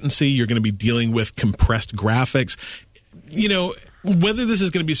with latency. You're going to be dealing with compressed graphics. Whether this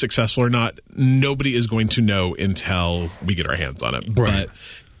is going to be successful or not, nobody is going to know until we get our hands on it. Right. But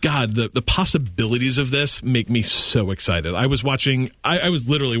God, the possibilities of this make me so excited. I was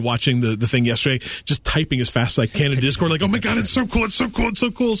literally watching the thing yesterday, just typing as fast as I can in Discord, like, oh my God, it's so cool, it's so cool, it's so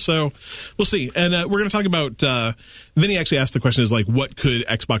cool. So we'll see. And we're going to talk about, Vinny actually asked the question is like, what could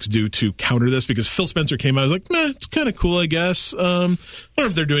Xbox do to counter this? Because Phil Spencer came out, I was like, it's kind of cool, I guess. I don't know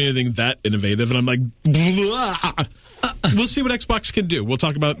if they're doing anything that innovative. And I'm like, blah. We'll see what Xbox can do. We'll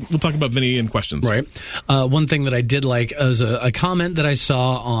talk about Vinny in questions. Right. One thing that I did like was a comment that I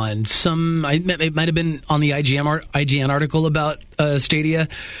saw on it might have been on the IGN article about Stadia,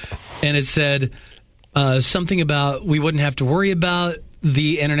 and it said something about we wouldn't have to worry about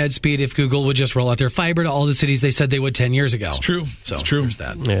the internet speed if Google would just roll out their fiber to all the cities they said they would 10 years ago. It's true. So it's true. There's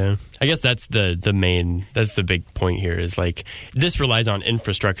that. Yeah. I guess that's the big point here is like this relies on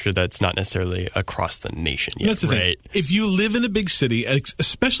infrastructure that's not necessarily across the nation yet. That's the thing. If you live in a big city,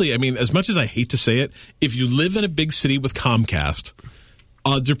 especially, I mean, as much as I hate to say it, if you live in a big city with Comcast,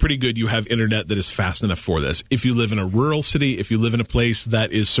 odds are pretty good you have internet that is fast enough for this. If you live in a rural city, if you live in a place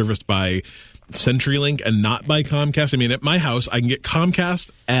that is serviced by CenturyLink and not by Comcast. I mean, at my house, I can get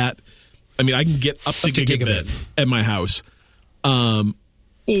Comcast I can get up to gigabit at my house.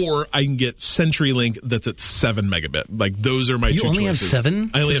 Or I can get CenturyLink that's at 7 megabit. Like, those are my two choices. You only have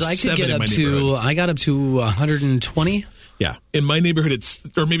 7? I only have 7 in my neighborhood. I got up to 120. Yeah. In my neighborhood,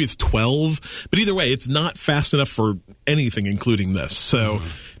 or maybe it's 12. But either way, it's not fast enough for anything, including this. So,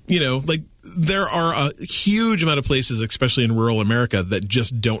 there are a huge amount of places, especially in rural America, that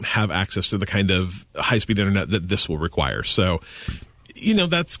just don't have access to the kind of high-speed internet that this will require. So,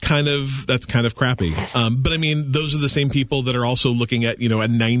 that's kind of crappy. But I mean, those are the same people that are also looking at, a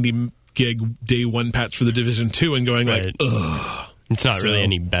 90 gig day one patch for the Division 2 and going like, ugh. It's not really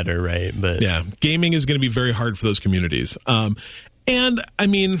any better, right? But yeah, gaming is going to be very hard for those communities. And I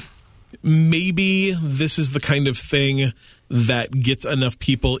mean, maybe this is the kind of thing that gets enough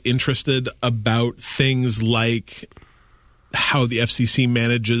people interested about things like how the FCC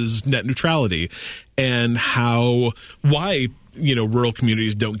manages net neutrality and why rural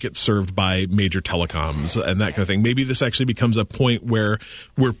communities don't get served by major telecoms and that kind of thing. Maybe this actually becomes a point where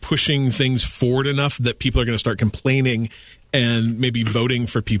we're pushing things forward enough that people are going to start complaining and maybe voting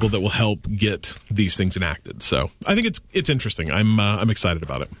for people that will help get these things enacted. So I think it's interesting. I'm excited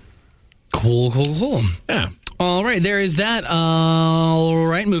about it. Cool. Yeah. All right, there is that. All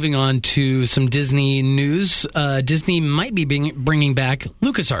right, moving on to some Disney news. Disney might be bringing back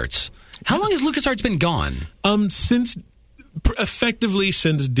LucasArts. How long has LucasArts been gone? Effectively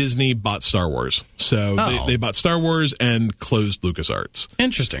since Disney bought Star Wars. So they bought Star Wars and closed LucasArts.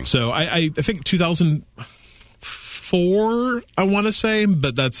 Interesting. So I think 2004, I want to say,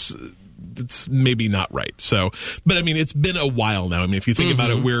 but that's maybe not right. So, but I mean, it's been a while now. I mean, if you think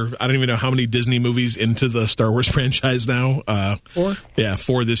about it, I don't even know how many Disney movies into the Star Wars franchise now. 4? Yeah,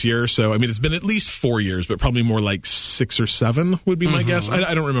 4 this year. So, I mean, it's been at least 4 years, but probably more like 6 or 7 would be my guess.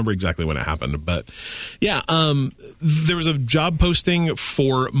 I don't remember exactly when it happened, but yeah, there was a job posting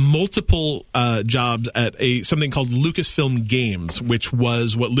for multiple jobs at something called Lucasfilm Games, which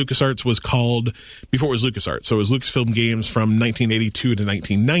was what LucasArts was called before it was LucasArts. So it was Lucasfilm Games from 1982 to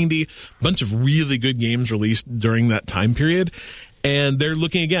 1990. Bunch of really good games released during that time period, and they're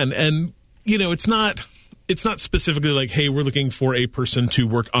looking again. And it's not specifically like, hey, we're looking for a person to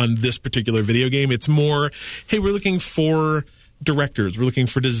work on this particular video game. It's more, hey, we're looking for directors, we're looking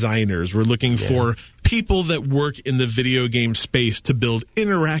for designers, we're looking for people that work in the video game space to build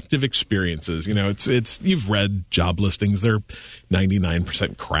interactive experiences. It's you've read job listings; they're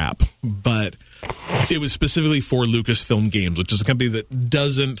 99% crap, but it was specifically for Lucasfilm Games, which is a company that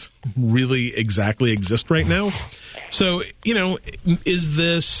doesn't really exactly exist right now. So, is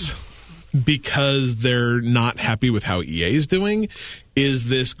this because they're not happy with how EA is doing? Is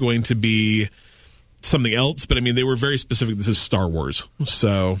this going to be something else, but I mean, they were very specific. This is Star Wars.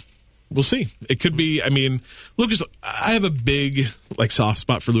 So we'll see. It could be, I mean, I have a big soft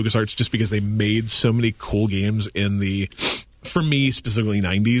spot for LucasArts just because they made so many cool games in the, for me, specifically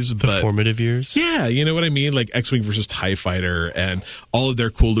 90s. The formative years? Yeah, you know what I mean? Like X-Wing versus TIE Fighter and all of their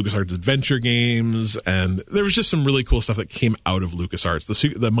cool LucasArts adventure games. And there was just some really cool stuff that came out of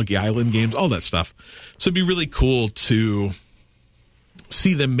LucasArts. The Monkey Island games, all that stuff. So it'd be really cool to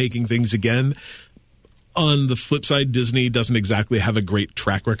see them making things again. On the flip side, Disney doesn't exactly have a great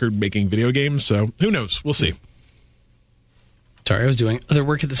track record making video games. So who knows? We'll see. Sorry, I was doing other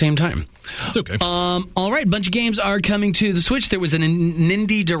work at the same time. It's okay. All right, a bunch of games are coming to the Switch. There was an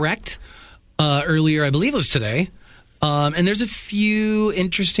Indie Direct earlier, I believe it was today. And there's a few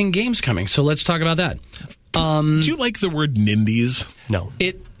interesting games coming, so let's talk about that. Do you like the word Nindies? No.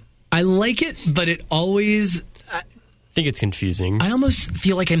 I like it, but it always... I think it's confusing. I almost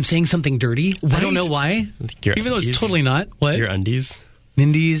feel like I'm saying something dirty. Right? I don't know why. Even though it's totally not. What? Your undies?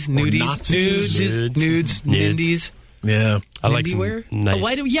 Nindies, nudies. Nudes. Nindies. Yeah. I like some Nindy-wear? nice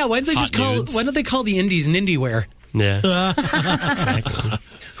Why don't they call the indies Nindy-wear? Yeah. I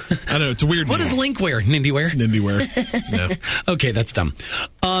don't know. It's a weird What name. does Link wear? Nindy-wear? Nindy-wear. Yeah. Okay, that's dumb.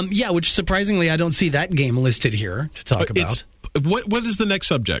 Which surprisingly I don't see that game listed here to talk about. What is the next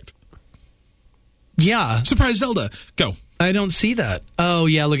subject? Yeah. Surprise Zelda. Go. I don't see that. Oh,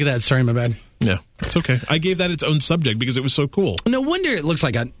 yeah, look at that. Sorry, my bad. Yeah, it's okay. I gave that its own subject because it was so cool. No wonder it looks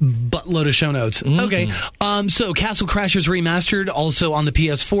like a buttload of show notes. Mm-hmm. Okay. So Castle Crashers Remastered, also on the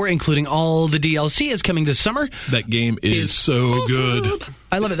PS4, including all the DLC, is coming this summer. That game is so awesome. Good.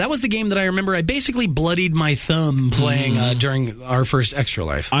 I love it. That was the game that I remember I basically bloodied my thumb playing during our first Extra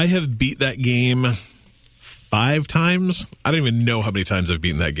Life. I have beat that game 5 times. I don't even know how many times I've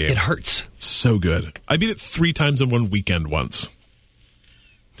beaten that game. It hurts. It's so good. I beat it 3 times in one weekend once.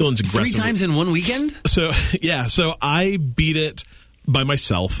 Dylan's aggressive. 3 times in one weekend? So I beat it by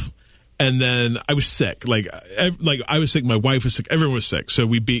myself. And then I was sick. I was sick. My wife was sick. Everyone was sick. So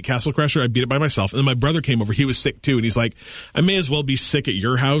we beat Castle Crasher. I beat it by myself. And then my brother came over. He was sick too. And he's like, I may as well be sick at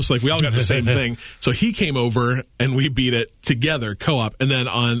your house. Like, we all got the same thing. So he came over and we beat it together, co-op. And then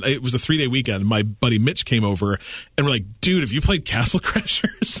it was a 3-day weekend. My buddy Mitch came over and we're like, dude, have you played Castle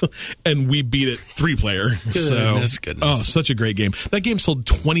Crashers? And we beat it 3-player. Goodness. Oh, such a great game. That game sold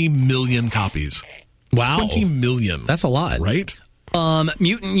 20 million copies. Wow. 20 million. That's a lot. Right?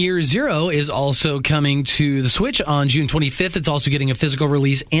 Mutant Year Zero is also coming to the Switch on June 25th. It's also getting a physical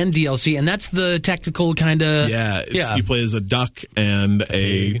release and DLC, and that's the tactical kind of... Yeah, you play as a duck and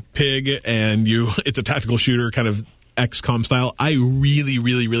a pig, and it's a tactical shooter kind of XCOM style. I really,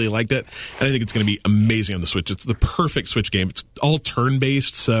 really, really liked it, and I think it's going to be amazing on the Switch. It's the perfect Switch game. It's all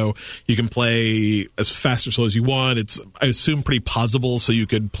turn-based, so you can play as fast or slow as you want. It's, I assume, pretty pausable, so you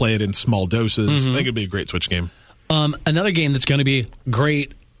could play it in small doses. I think it'd be a great Switch game. Another game that's going to be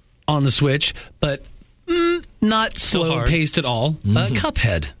great on the Switch, but not slow-paced at all,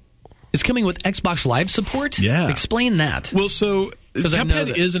 Cuphead. It's coming with Xbox Live support? Yeah. Explain that. Well, so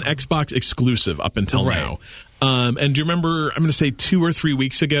Cuphead is an Xbox exclusive up until now. And do you remember, I'm going to say 2 or 3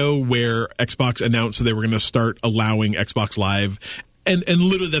 weeks ago, where Xbox announced that they were going to start allowing Xbox Live? And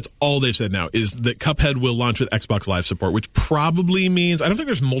literally that's all they've said now is that Cuphead will launch with Xbox Live support, which probably means I don't think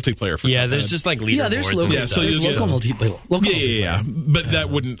there's multiplayer for Cuphead. There's just like leaderboards. Yeah, there's local, local multiplayer. Yeah. But that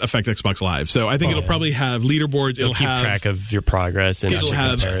wouldn't affect Xbox Live. So I think it'll probably have leaderboards. It'll keep have track of your progress. And it'll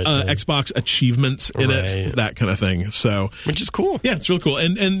have Xbox achievements in it, that kind of thing. So, which is cool. Yeah, it's really cool.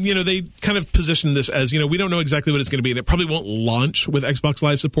 And they kind of position this as, we don't know exactly what it's going to be, and it probably won't launch with Xbox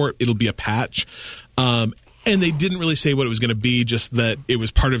Live support. It'll be a patch. And they didn't really say what it was going to be, just that it was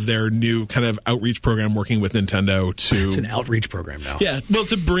part of their new kind of outreach program working with Nintendo to... It's an outreach program now. Yeah, well,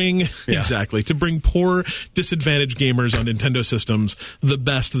 to bring poor, disadvantaged gamers on Nintendo systems the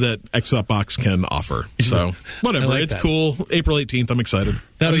best that Xbox can offer. So, whatever. It's cool. April 18th, I'm excited.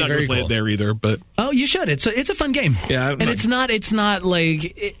 I'm not going to play it there either, but... Oh, you should. It's a fun game. Yeah. It's not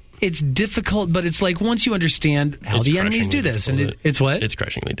like... It's difficult, but it's like once you understand how the enemies do this, and it's what? It's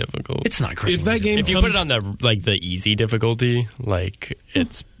crushingly difficult. It's not crushingly difficult. If you put it on the easy difficulty,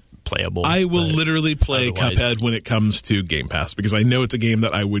 it's playable. I will literally play Cuphead when it comes to Game Pass, because I know it's a game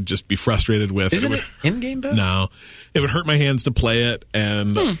that I would just be frustrated with. Isn't it in Game Pass? No. It would hurt my hands to play it,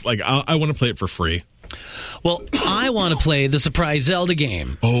 and I want to play it for free. Well, I want to play the Surprise Zelda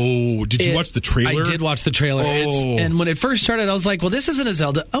game. Oh, did you watch the trailer? I did watch the trailer. Oh. And when it first started, I was like, well, this isn't a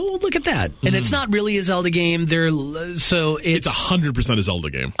Zelda. Oh, look at that. And it's not really a Zelda game. It's 100% a Zelda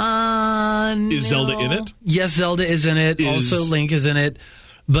game. Is Zelda in it? Yes, Zelda is in it. Also, Link is in it.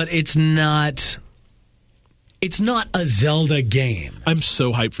 But it's not... It's not a Zelda game. I'm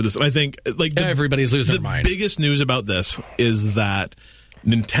so hyped for this. And I think everybody's losing their mind. The biggest news about this is that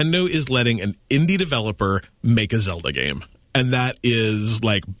Nintendo is letting an indie developer make a Zelda game. And that is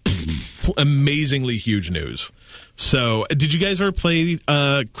like amazingly huge news. So, did you guys ever play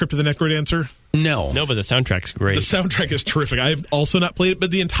Crypt of the Necrodancer? No, but the soundtrack's great. The soundtrack is terrific. I have also not played it,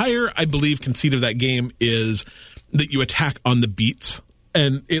 but the entire, I believe, conceit of that game is that you attack on the beats.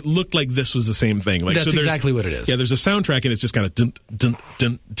 And it looked like this was the same thing. Like, that's exactly what it is. Yeah, there's a soundtrack, and it's just kind of dun, dun,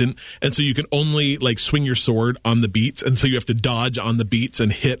 dun, dun. And so you can only, like, swing your sword on the beats. And so you have to dodge on the beats and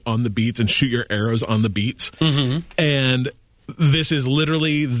hit on the beats and shoot your arrows on the beats. Mm-hmm. And this is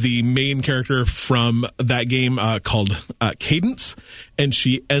literally the main character from that game called Cadence. And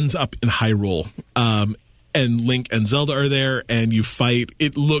she ends up in Hyrule. And Link and Zelda are there, and you fight.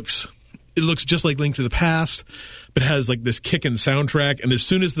 It looks just like Link to the Past, but has like this kickin' soundtrack. And as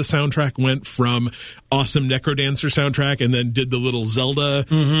soon as the soundtrack went from awesome Necrodancer soundtrack and then did the little Zelda,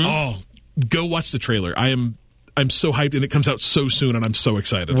 go watch the trailer. I'm so hyped, and it comes out so soon, and I'm so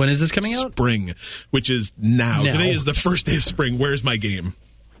excited. When is this coming out? Spring, which is now. Today is the first day of spring. Where's my game?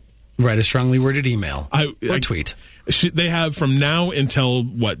 Write a strongly worded email or tweet. They have from now until,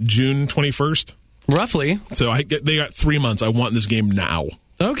 June 21st? Roughly. So they got 3 months. I want this game now.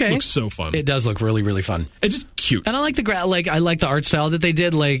 Okay. It looks so fun. It does look really, really fun. It's just cute. And I like I like the art style that they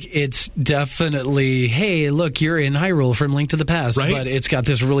did. Like, it's definitely, hey, look, you're in Hyrule from Link to the Past. Right? But it's got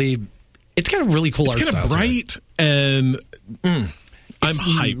a really cool art style. It's kind of bright, and I'm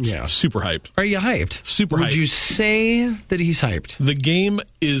hyped. Yeah. Super hyped. Are you hyped? Super hyped. Would you say that he's hyped? The game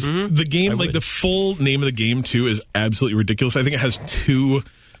is, the full name of the game, too, is absolutely ridiculous. I think it has two...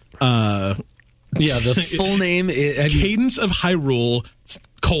 the full name is... Cadence of Hyrule,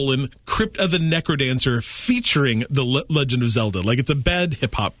 Crypt of the Necrodancer, featuring the Legend of Zelda. Like, it's a bad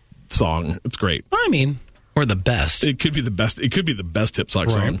hip-hop song. It's great. I mean, or the best. It could be the best. It could be the best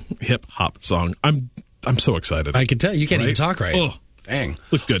hip-hop song. I'm so excited. I can tell. You can't even talk right. Oh. Dang.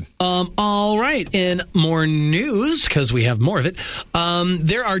 Look good. All right. In more news, because we have more of it,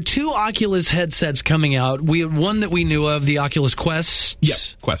 there are 2 Oculus headsets coming out. We have one that we knew of, the Oculus Quest. Yeah,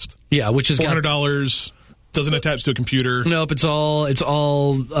 Quest. Yeah, which is $400. Doesn't attach to a computer. Nope, it's all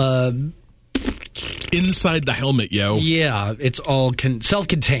inside the helmet, yo. Yeah, it's all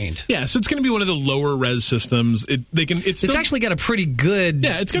self-contained. Yeah, so it's going to be one of the lower res systems. It's actually got a pretty good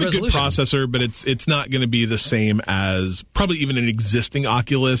it's got resolution. A good processor, but it's not going to be the same as probably even an existing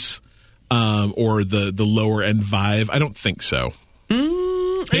Oculus or the lower end Vive. I don't think so.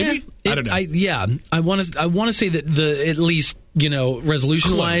 Maybe. I don't know. I want to say that at least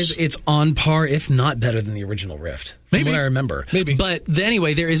resolution wise, it's on par, if not better than the original Rift. Maybe. From what I remember. Maybe. But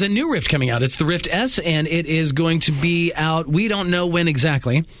anyway, there is a new Rift coming out. It's the Rift S, and it is going to be out. We don't know when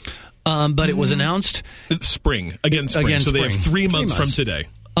exactly, but it was announced. It's spring. Again, spring. So they have 3 months from today.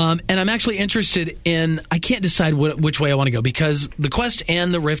 And I'm actually interested in. I can't decide which way I want to go, because the Quest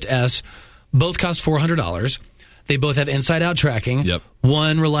and the Rift S both cost $400. They both have inside-out tracking. Yep.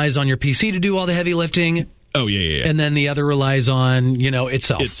 One relies on your PC to do all the heavy lifting. Oh, yeah. And then the other relies on,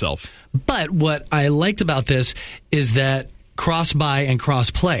 itself. But what I liked about this is that cross-buy and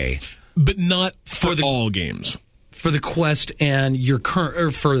cross-play. But not for all games. For the Quest and your current,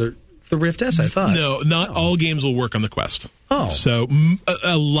 or for the Rift S, I thought. No, not all games will work on the Quest. Oh. So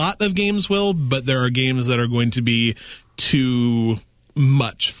a lot of games will, but there are games that are going to be too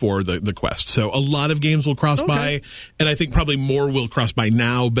much for the Quest. So a lot of games will cross by, and I think probably more will cross by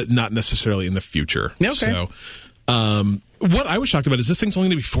now, but not necessarily in the future. Okay. So what I was shocked about is this thing's only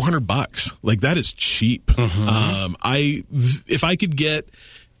going to be $400. Like, that is cheap. Mm-hmm. If I could get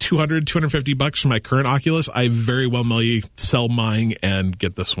 $250 for my current Oculus, I very well may sell mine and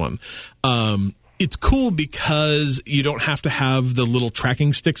get this one. It's cool because you don't have to have the little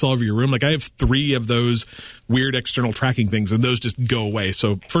tracking sticks all over your room. Like, I have 3 of those weird external tracking things, and those just go away.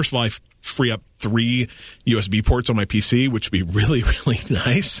 So first of all, I free up 3 USB ports on my PC, which would be really, really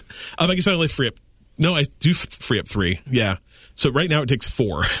nice. I guess I only free up. No, I do free up 3. Yeah. So right now it takes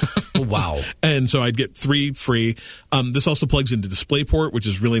 4. Oh, wow. And so I'd get 3 free. This also plugs into DisplayPort, which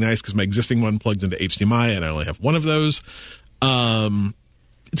is really nice because my existing one plugs into HDMI, and I only have one of those.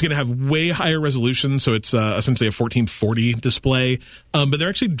 It's going to have way higher resolution, so it's essentially a 1440 display. But they're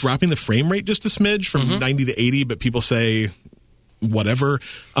actually dropping the frame rate just a smidge from 90 to 80, but people say whatever.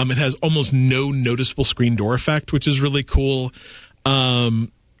 It has almost no noticeable screen door effect, which is really cool.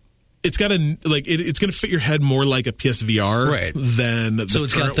 It's got it's going to fit your head more like a PSVR than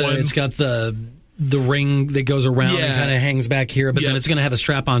the current one. It's got the the ring that goes around and kind of hangs back here, but Yeah. then it's going to have a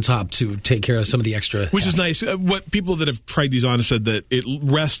strap on top to take care of some of the extra. Which is nice. What people that have tried these on have said that it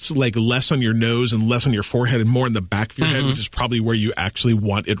rests like less on your nose and less on your forehead and more in the back of your head, which is probably where you actually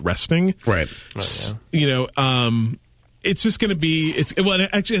want it resting. Right. You know, it's just going to be, it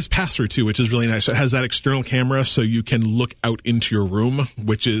actually has pass-through too, which is really nice. So it has that external camera so you can look out into your room,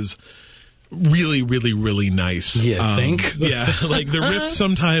 which is really, really, really nice. Yeah, think? Yeah, like the Rift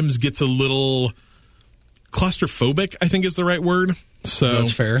sometimes gets a little claustrophobic, I think is the right word. So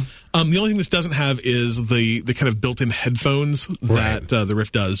That's fair. The only thing this doesn't have is the kind of built-in headphones that the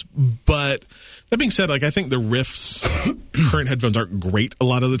Rift does. But that being said, like I think the Rift's current headphones aren't great a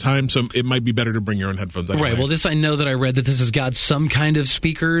lot of the time, so it might be better to bring your own headphones anyway. Right. Well, I know that I read that this has got some kind of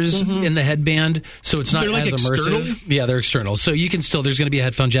speakers in the headband, so it's not They're like as immersive. external? Yeah, they're external. So you can still, there's going to be a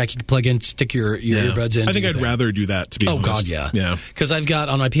headphone jack you can plug in, stick your earbuds in. I think I'd rather do that, to be honest. Oh, God, yeah. Yeah. Because I've got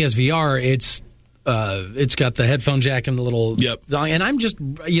on my PSVR, it's got the headphone jack and the little... Yep. And I'm just,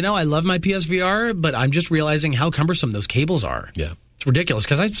 I love my PSVR, but I'm just realizing how cumbersome those cables are. Yeah. It's ridiculous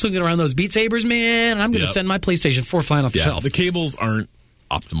because I'm swinging around those Beat Sabers, man, and I'm going to send my PlayStation 4 flying off the shelf. The cables aren't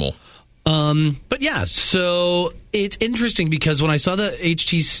optimal. But yeah, so it's interesting because when I saw the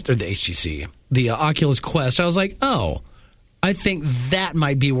Oculus Quest, I was like, oh, I think that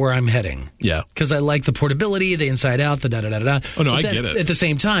might be where I'm heading. Yeah. Because I like the portability, the inside out, the da-da-da-da-da. Oh, no, But I get it. At the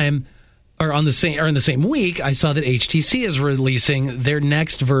same time, in the same week, I saw that HTC is releasing their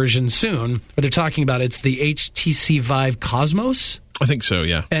next version soon. Where they're talking about it's the HTC Vive Cosmos. I think so,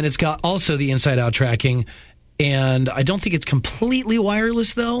 yeah. And it's got also the inside-out tracking. And I don't think it's completely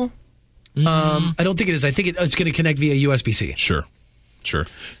wireless, though. I don't think it is. I think it's going to connect via USB-C. Sure.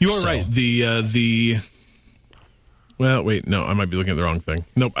 You are right. Well, wait, no, I might be looking at the wrong thing.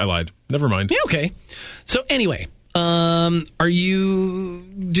 Nope, I lied. Never mind. Yeah, okay. So anyway, are you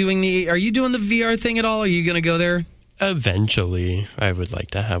doing the VR thing at all? Are you going to go there? Eventually, I would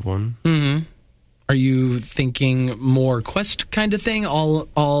like to have one. Mm-hmm. Are you thinking more Quest kind of thing,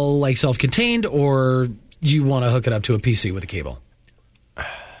 all like self-contained, or do you want to hook it up to a PC with a cable?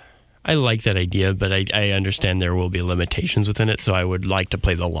 I like that idea, but I understand there will be limitations within it, so I would like to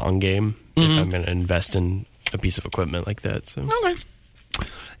play the long game if I'm going to invest in a piece of equipment like that. So. Okay.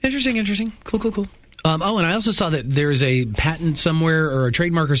 Interesting. Cool. And I also saw that there's a patent somewhere or a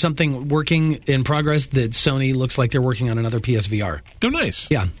trademark or something working in progress that Sony looks like they're working on another PSVR. Oh, nice.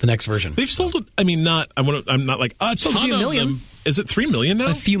 Yeah, the next version. They've sold it. I mean, I'm not like a ton a few of million. them. Is it 3 million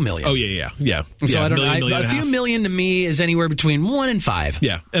now? A few million. Oh, yeah. So I don't know. Million A and few half. million to me is anywhere between 1 and 5.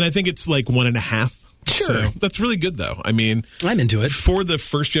 Yeah, and I think it's like 1.5. Sure. So that's really good, though. I mean, I'm into it. For the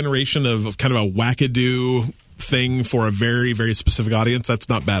first generation of kind of a wackadoo thing for a very, very specific audience, that's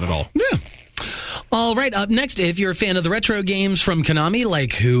not bad at all. Yeah. All right, up next, if you're a fan of the retro games from Konami,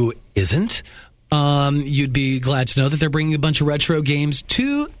 like who isn't, you'd be glad to know that they're bringing a bunch of retro games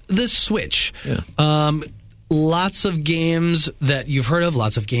to the Switch. Yeah. Lots of games that you've heard of,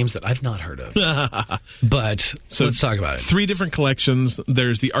 lots of games that I've not heard of. But let's talk about it. 3 different collections.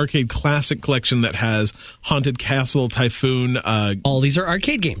 There's the Arcade Classic Collection that has Haunted Castle, Typhoon. All these are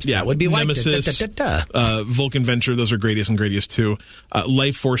arcade games. Yeah, That would be Nemesis, Vulcan Venture. Those are Gradius and Gradius 2.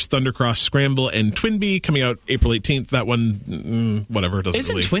 Life Force, Thundercross, Scramble, and Twin Bee coming out April 18th. That one, whatever. It doesn't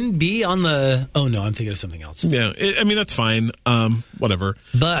Isn't really... Twin Bee on the... Oh, no, I'm thinking of something else. Yeah, I mean, that's fine. Whatever.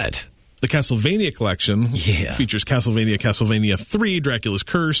 But... The Castlevania Collection features Castlevania 3, Dracula's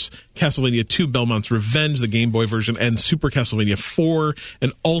Curse, Castlevania 2, Belmont's Revenge, the Game Boy version, and Super Castlevania 4,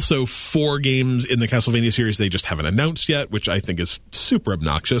 and also 4 games in the Castlevania series they just haven't announced yet, which I think is super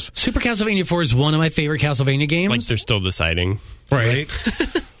obnoxious. Super Castlevania 4 is one of my favorite Castlevania games. Like they're still deciding. Right.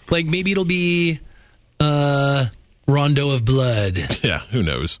 Like maybe it'll be Rondo of Blood. Yeah, who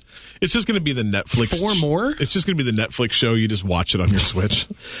knows? It's just going to be the Netflix... 4 more? It's just going to be the Netflix show. You just watch it on your Switch.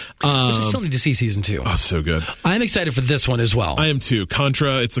 Which I still need to see season 2. Oh, it's so good. I'm excited for this one as well. I am too.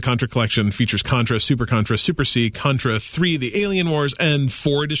 Contra, it's the Contra Collection, features Contra, Super C, Contra 3, The Alien Wars, and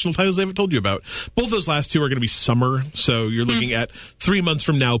 4 additional titles they haven't told you about. Both those last 2 are going to be summer, so you're looking at 3 months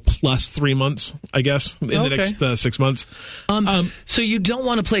from now plus 3 months, I guess, in the next 6 months. So you don't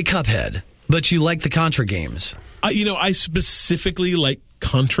want to play Cuphead, but you like the Contra games. I specifically like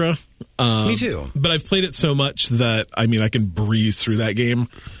Contra. Me too. But I've played it so much that, I mean, I can breeze through that game.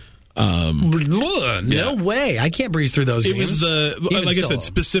 No way. I can't breeze through those games. It was I said,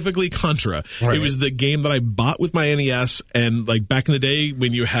 specifically Contra. Right. It was the game that I bought with my NES, and like back in the day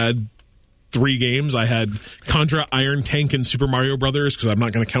when you had 3 games, I had Contra, Iron Tank, and Super Mario Brothers, because I'm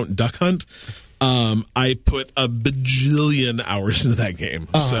not going to count Duck Hunt. I put a bajillion hours into that game.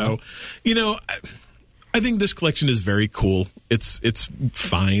 So, I think this collection is very cool. It's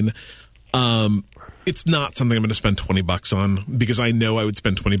fine. It's not something I'm going to spend $20 on because I know I would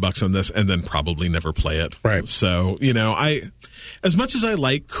spend $20 on this and then probably never play it. Right. So, as much as I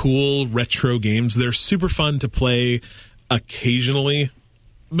like cool retro games, they're super fun to play occasionally,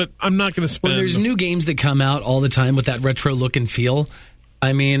 but I'm not going to spend... Well, there's new games that come out all the time with that retro look and feel.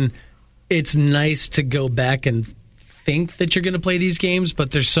 I mean, it's nice to go back and think that you're going to play these games, but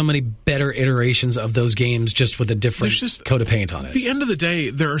there's so many better iterations of those games just with a different coat of paint on it. At the end of the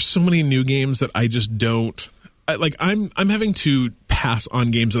day, there are so many new games that I just don't... I'm having to pass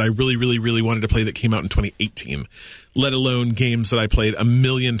on games that I really, really, really wanted to play that came out in 2018, let alone games that I played a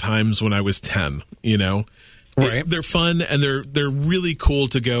million times when I was 10, Right. They're fun and they're really cool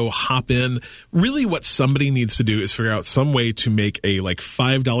to go hop in. Really what somebody needs to do is figure out some way to make a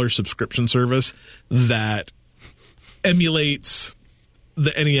 $5 subscription service that emulates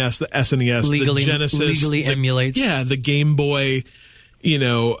the NES, the SNES, the Genesis. Legally emulates. Yeah, the Game Boy,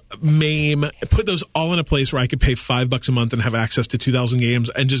 MAME. Put those all in a place where I could pay $5 a month and have access to 2,000 games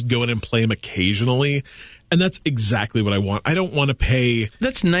and just go in and play them occasionally. And that's exactly what I want. I don't want to pay.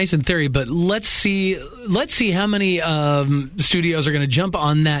 That's nice in theory, but let's see how many studios are going to jump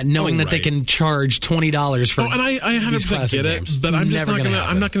on that, knowing that they can charge $20 for. Oh, and I 100% get it, games. but I'm just Never not going to.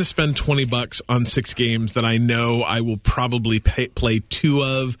 I'm not going to spend $20 on 6 games that I know I will probably play 2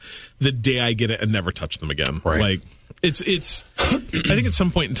 of the day I get it and never touch them again. Right. It's. I think at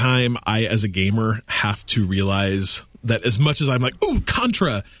some point in time, I as a gamer have to realize that as much as I'm like, ooh,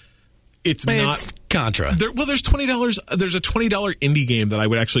 Contra. It's not Contra. There's $20. There's a $20 indie game that I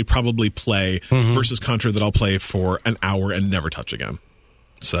would actually probably play versus Contra that I'll play for an hour and never touch again.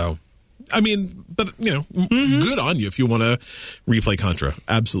 So, but good on you if you want to replay Contra.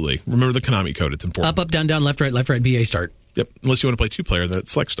 Absolutely. Remember the Konami code. It's important. Up, down, down, left, right, BA start. Yep. Unless you want to play 2-player, then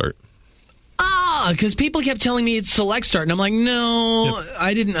it's select start. Because people kept telling me it's select start, and I'm like, no,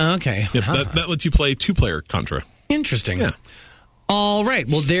 I didn't. Okay. Yep. That lets you play 2-player Contra. Interesting. Yeah. All right.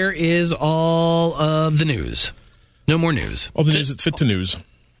 Well, there is all of the news. No more news. All the news that's fit to news.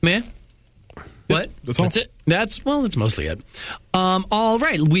 Man? What? That's all. That's it? That's mostly it. All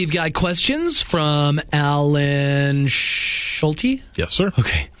right. We've got questions from Alan Schulte. Yes, sir.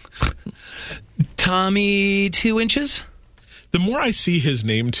 Okay. Tommy 2 inches. The more I see his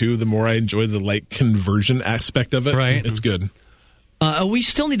name, too, the more I enjoy the conversion aspect of it. Right. It's good. We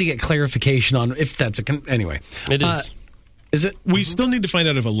still need to get clarification on if that's anyway. It is. Is it? We still need to find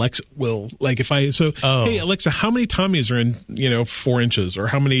out if Alexa will, hey, Alexa, how many Tommies are in, 4 inches? Or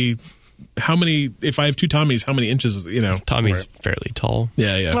how many, if I have 2 Tommies, how many inches, Tommy's fairly tall.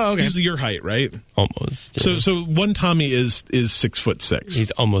 Yeah. Oh, okay. He's your height, right? Almost. Yeah. So one Tommy is 6'6".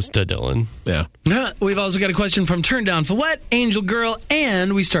 He's almost a Dylan. Yeah. We've also got a question from Turn Down for What, Angel Girl,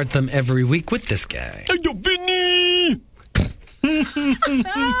 and we start them every week with this guy. Hey, yo, Vinny!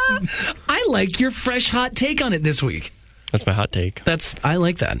 I like your fresh hot take on it this week. That's my hot take. I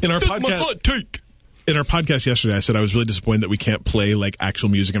like that. In our That's my hot take. In our podcast yesterday, I said I was really disappointed that we can't play actual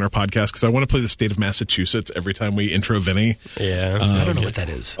music in our podcast because I want to play the state of Massachusetts every time we intro Vinny. Yeah. I don't know what that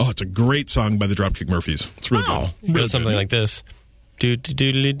is. Oh, it's a great song by the Dropkick Murphys. It's really good. It goes something like this. It's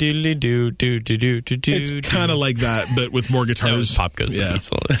kind of like that, but with more guitars. Pop goes. Yeah.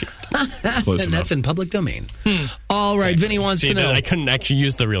 That's all. It's close And that's in public domain. All right, Vinny wants to know. I couldn't actually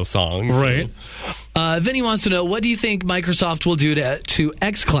use the real song. Right. Vinny wants to know, what do you think Microsoft will do to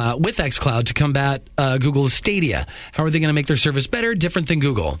xCloud to combat Google's Stadia? How are they going to make their service better, different than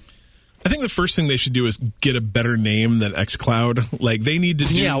Google? I think the first thing they should do is get a better name than xCloud. They need to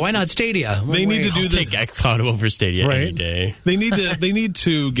do. Yeah, why not Stadia? They need to do Take xCloud over Stadia any day. They need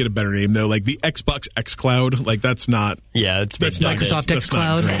to get a better name though. Like the Xbox xCloud. That's not. Yeah, that's Microsoft that's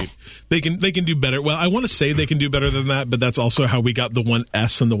xCloud. Not great. They can do better. Well, I want to say they can do better than that, but that's also how we got the one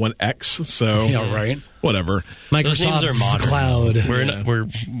S and the one X. So yeah, right. Whatever. Microsoft Cloud.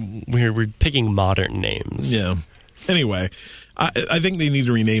 We're picking modern names. Yeah. Anyway, I think they need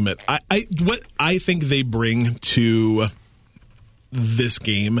to rename it. What I think they bring to this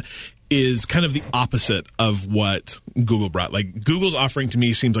game is kind of the opposite of what Google brought. Google's offering to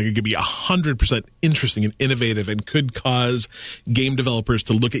me seems like it could be 100% interesting and innovative and could cause game developers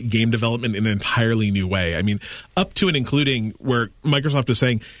to look at game development in an entirely new way. I mean, up to and including where Microsoft is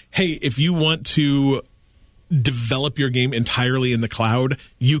saying, hey, if you want to develop your game entirely in the cloud,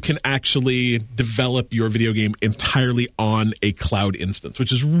 you can actually develop your video game entirely on a cloud instance, which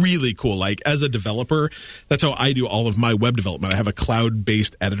is really cool. As a developer, that's how I do all of my web development. I have a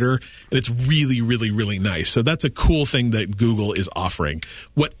cloud-based editor, and it's really, really, really nice. So that's a cool thing that Google is offering.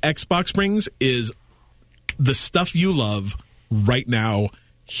 What Xbox brings is the stuff you love right now.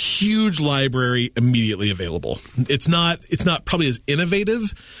 Huge library immediately available. It's not probably as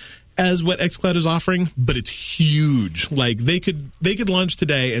innovative as what xCloud is offering, but it's huge. Like they could launch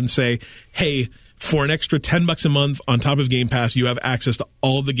today and say, hey, for an extra $10 a month on top of Game Pass, you have access to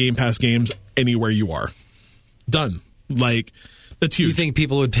all the Game Pass games anywhere you are. Done. Like, that's huge. Do you think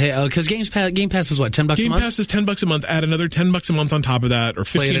people would pay? Because Game Pass is what, $10 a month? Game Pass is $10 a month. Add another $10 a month on top of that, or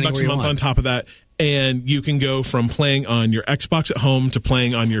 $15 a month on top of that. And you can go from playing on your Xbox at home to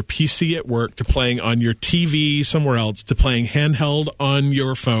playing on your PC at work to playing on your TV somewhere else to playing handheld on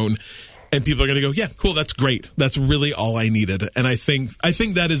your phone. And people are going to go, yeah, cool, that's great. That's really all I needed. And I think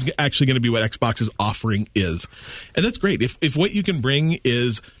that is actually going to be what Xbox's offering is. And that's great. If what you can bring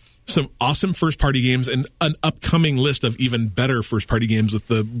is some awesome first-party games and an upcoming list of even better first-party games with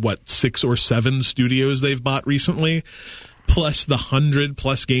the, 6 or 7 studios they've bought recently, plus the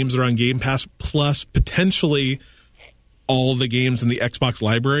 100+ games that are on Game Pass, plus potentially all the games in the Xbox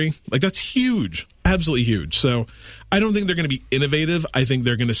library. Like, that's huge. Absolutely huge. So I don't think they're going to be innovative. I think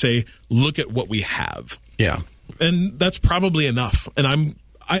they're going to say, look at what we have. Yeah. And that's probably enough. And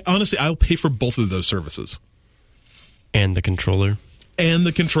honestly, I'll pay for both of those services. And the controller.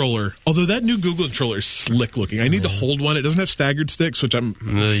 Although that new Google controller is slick looking. I need to hold one. It doesn't have staggered sticks, which I'm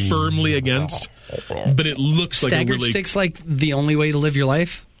firmly against. But it looks like a really... Staggered sticks like the only way to live your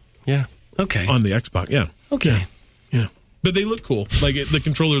life? Yeah. Okay. On the Xbox, yeah. Okay. Yeah. But they look cool. Like, the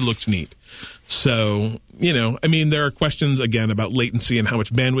controller looks neat. So, there are questions, again, about latency and how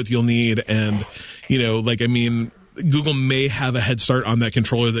much bandwidth you'll need. And, Google may have a head start on that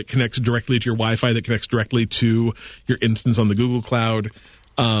controller that connects directly to your Wi-Fi, that connects directly to your instance on the Google Cloud.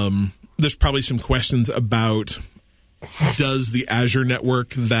 There's probably some questions about, does the Azure network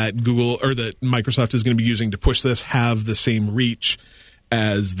that Google or that Microsoft is going to be using to push this have the same reach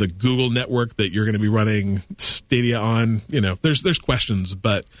as the Google network that you're going to be running Stadia on? There's questions,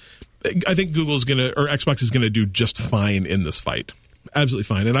 but I think Xbox is going to do just fine in this fight. Absolutely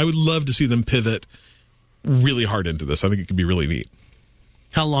fine. And I would love to see them pivot really hard into this. I think it could be really neat.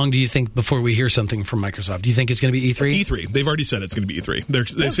 How long do you think before we hear something from Microsoft? Do you think it's going to be E3? E3. They've already said it's going to be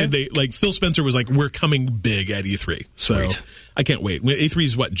E3. They said Phil Spencer was like, we're coming big at E3. So Great. I can't wait. E3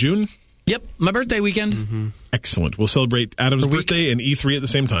 is what, June? Yep, my birthday weekend. Mm-hmm. Excellent. We'll celebrate Adam's birthday and E3 at the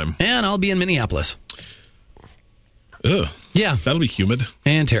same time. And I'll be in Minneapolis. Ugh. Yeah. That'll be humid.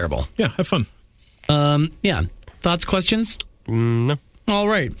 And terrible. Yeah, have fun. Yeah. Thoughts, questions? No. All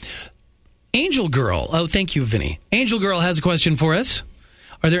right. Angel Girl. Oh, thank you, Vinny. Angel Girl has a question for us.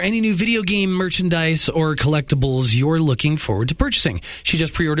 Are there any new video game merchandise or collectibles you're looking forward to purchasing? She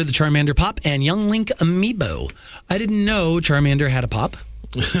just pre-ordered the Charmander Pop and Young Link Amiibo. I didn't know Charmander had a pop.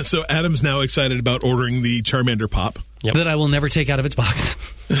 So Adam's now excited about ordering the Charmander Pop. Yep. That I will never take out of its box.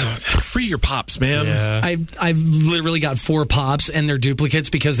 Free your pops, man. Yeah. I've literally got 4 pops, and they're duplicates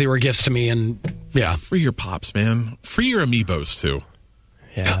because they were gifts to me, and yeah. Free your pops, man. Free your Amiibos, too.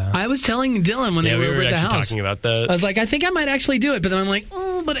 Yeah. I was telling Dylan when they were over at the house. Talking about that. I was like, I think I might actually do it, but then I'm like,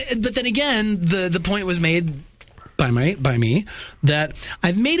 but then again, the point was made by me that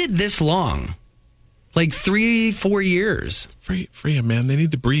I've made it this long, like 3-4 years. Free them, man. They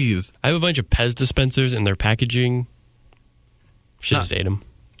need to breathe. I have a bunch of Pez dispensers in their packaging. Should have just ate them.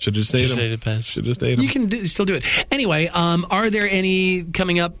 Should have just ate them. Should have just ate them. You can still do it anyway. Are there any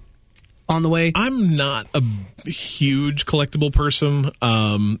coming up on the way? I'm not a huge collectible person,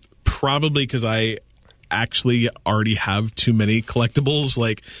 probably because I actually already have too many collectibles.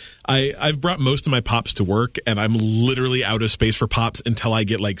 Like, I've brought most of my pops to work, and I'm literally out of space for pops until I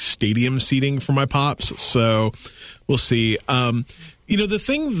get like stadium seating for my pops. So we'll see. The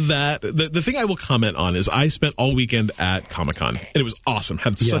thing I will comment on is I spent all weekend at Comic-Con, and it was awesome.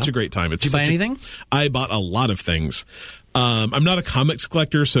 Had such a great time. Did you buy anything? I bought a lot of things. I'm not a comics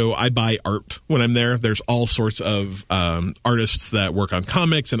collector, so I buy art when I'm there. There's all sorts of artists that work on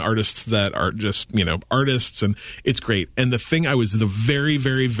comics and artists that are just, artists, and it's great. And the thing I was the very,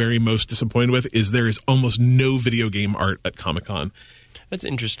 very, very most disappointed with is there is almost no video game art at Comic-Con. That's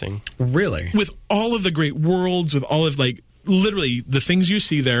interesting. Really? With all of the great worlds, with all of, literally the things you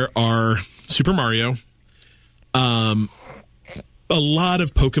see there are Super Mario, a lot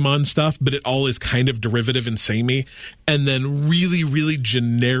of Pokemon stuff, but it all is kind of derivative and samey, and then really, really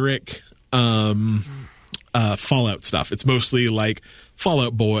generic Fallout stuff. It's mostly like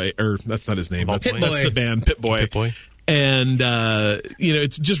Fallout Boy, or that's not his name. That's the band, Pip-Boy. And,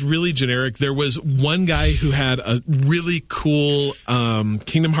 it's just really generic. There was one guy who had a really cool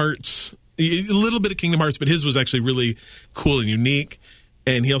Kingdom Hearts, a little bit of Kingdom Hearts, but his was actually really cool and unique.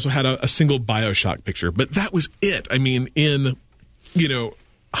 And he also had a single BioShock picture. But that was it. I mean, in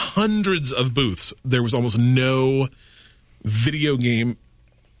hundreds of booths, there was almost no video game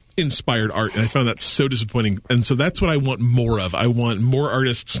inspired art, and I found that so disappointing. And so that's what I want more of. I want more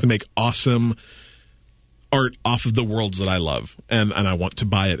artists to make awesome art off of the worlds that I love, and I want to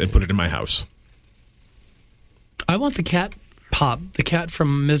buy it and put it in my house. I want the cat Pop, the cat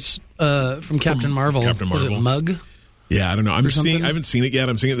from Captain Marvel. Captain Marvel. Was it Mug? Yeah, I don't know. I haven't seen it yet.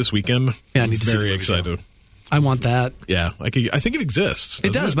 I'm seeing it this weekend. Yeah, I need to see it. Very excited. I want that. Yeah, I think it exists.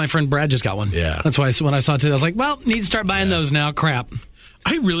 It does. My friend Brad just got one. Yeah. That's why when I saw it today, I was like, well, need to start buying those now. Crap.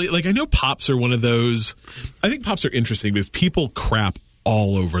 I really, I know Pops are one of those. I think Pops are interesting because people crap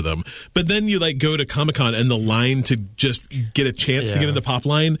all over them. But then you, go to Comic-Con and the line to just get a chance to get in the Pop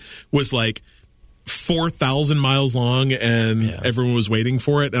line was, 4,000 miles long, and everyone was waiting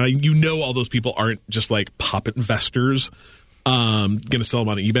for it. And all those people aren't just Pop investors going to sell them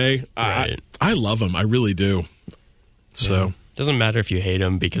on eBay. Right. I love them. I really do. So doesn't matter if you hate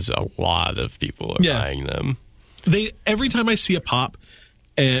them because a lot of people are buying them. Every time I see a Pop,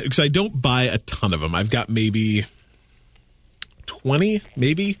 because I don't buy a ton of them, I've got maybe 20,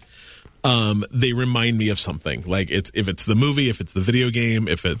 maybe. They remind me of something. If it's the movie, if it's the video game,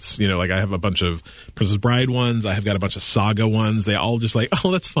 if it's, I have a bunch of Princess Bride ones, I have got a bunch of Saga ones. They all just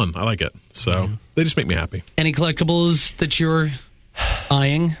oh, that's fun. I like it. So they just make me happy. Any collectibles that you're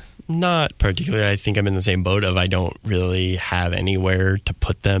eyeing? Not particularly. I think I'm in the same boat of I don't really have anywhere to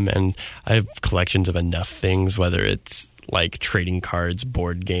put them, and I have collections of enough things, whether it's trading cards,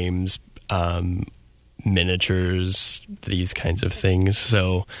 board games, miniatures, these kinds of things.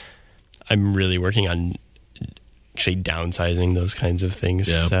 So I'm really working on actually downsizing those kinds of things,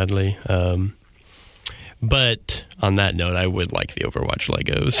 sadly. But on that note, I would like the Overwatch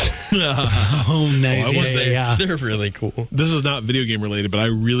Legos. Oh, nice. They're really cool. This is not video game related, but I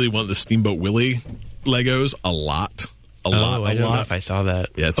really want the Steamboat Willie Legos a lot. I don't know if I saw that.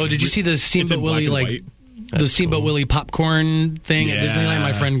 Yeah, did you see the Steamboat Willie, the Steamboat Willie popcorn thing at Disneyland?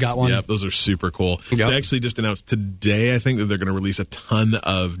 My friend got one. Yeah, those are super cool. Yep. They actually just announced today, I think, that they're going to release a ton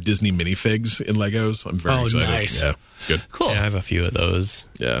of Disney minifigs in Legos. I'm very excited. Nice. Yeah, it's good. Cool. Yeah, I have a few of those.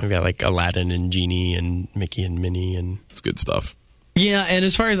 Yeah. I've got Aladdin and Genie and Mickey and Minnie. And it's good stuff. Yeah, and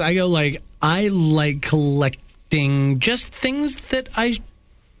as far as I go, I like collecting just things that I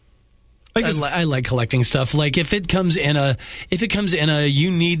like collecting stuff. If it comes in a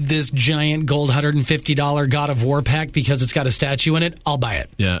you need this giant gold $150 God of War pack because it's got a statue in it, I'll buy it.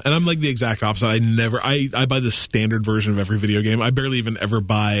 Yeah, and I'm the exact opposite. I buy the standard version of every video game. I barely even ever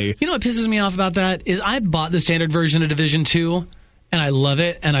buy. You know what pisses me off about that is I bought the standard version of Division 2 and I love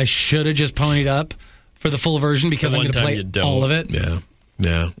it, and I should have just ponied up for the full version because I'm going to play all of it. Yeah.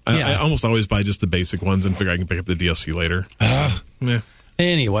 I almost always buy just the basic ones and figure I can pick up the DLC later. Yeah.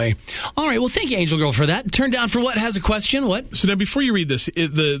 Anyway. All right. Well, thank you, Angel Girl, for that. Turn down for what has a question? What? So now, before you read this,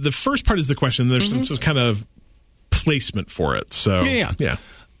 the first part is the question. There's some kind of placement for it. So yeah.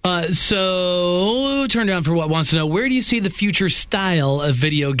 So turn down for what wants to know, where do you see the future style of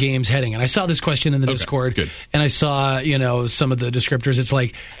video games heading? And I saw this question in the Discord, and I saw some of the descriptors. It's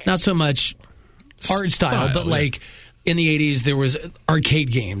not so much art style, but in the 80s there was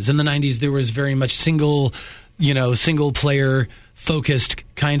arcade games. In the 90s there was very much single player focused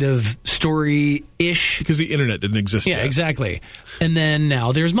kind of story-ish. Because the internet didn't exist yet. Yeah, exactly. And then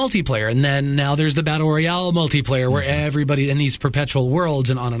now there's multiplayer. And then now there's the Battle Royale multiplayer where everybody in these perpetual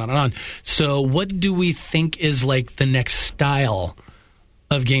worlds and on and on and on. So what do we think is the next style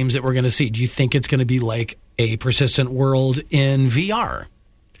of games that we're going to see? Do you think it's going to be a persistent world in VR?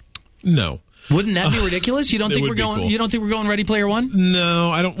 No. Wouldn't that be ridiculous? You don't think we're going? Cool. You don't think we're going Ready Player One? No,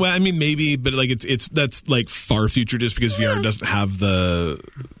 I don't. Well, I mean, maybe, but that's far future, just because VR doesn't have the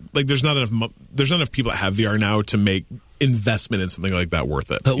There's not enough people that have VR now to make investment in something like that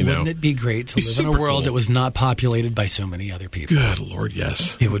worth it. But wouldn't it be great to live in a world that was not populated by so many other people? Good Lord,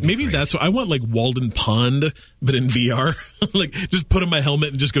 yes. It would. Maybe that's what I want. Walden Pond, but in VR. Just put on my helmet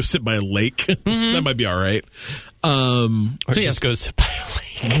and just go sit by a lake. Mm-hmm. That might be all right. Or just go sit by a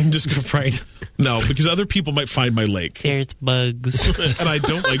lake. Just go right. No, because other people might find my lake. There's bugs. And I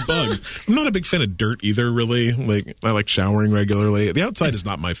don't like bugs. I'm not a big fan of dirt either, really. I like showering regularly. The outside is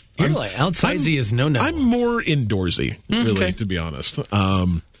not my... Outsidesy is no. I'm more indoorsy, really, to be honest.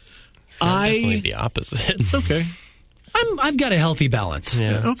 I'm definitely the opposite. It's okay. I've got a healthy balance.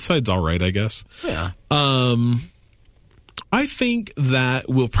 Yeah. Outside's all right, I guess. Yeah. I think that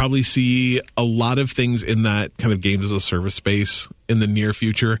we'll probably see a lot of things in that kind of games as a service space in the near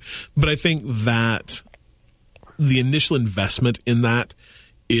future. But I think that the initial investment in that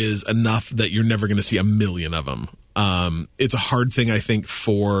is enough that you're never going to see a million of them. It's a hard thing, I think,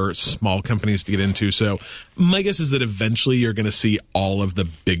 for small companies to get into. So my guess is that eventually you're going to see all of the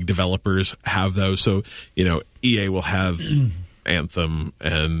big developers have those. So, EA will have Anthem,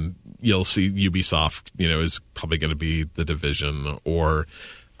 and you'll see Ubisoft, is probably going to be The Division, or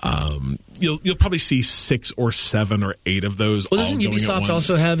you'll probably see 6 or 7 or 8 of those. Well, doesn't Ubisoft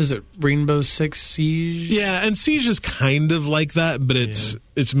also have? Is it Rainbow Six Siege? Yeah, and Siege is kind of like that, but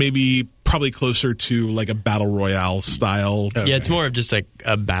it's maybe probably closer to like a battle royale style. Okay. Yeah, it's more of just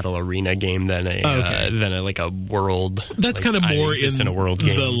a battle arena game than a world. That's kind of more in a world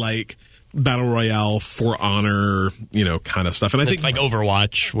game. The like battle royale, For Honor, kind of stuff. And I think like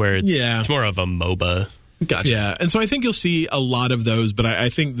Overwatch, where it's more of a MOBA. Gotcha. Yeah, and so I think you'll see a lot of those, but I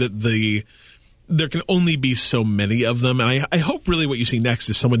think that there can only be so many of them, and I hope really what you see next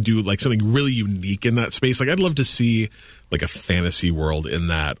is someone do like something really unique in that space. Like I'd love to see like a fantasy world in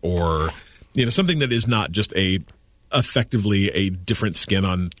that, or something that is not just effectively a different skin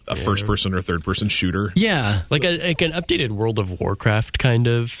on a first person or third person shooter. Yeah, like an updated World of Warcraft kind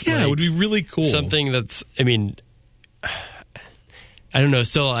of. Yeah, it would be really cool. Something that's, I don't know.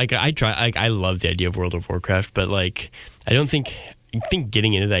 So like I love the idea of World of Warcraft, but like I think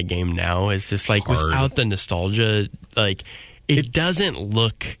getting into that game now is just like hard. Without the nostalgia, like it doesn't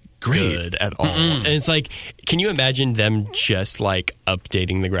look good at all. And it's like, can you imagine them just like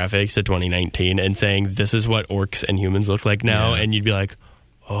updating the graphics to 2019 and saying this is what orcs and humans look like now, and you'd be like,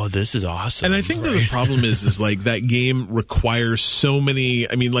 oh, this is awesome. And I think that the problem is like that game requires so many.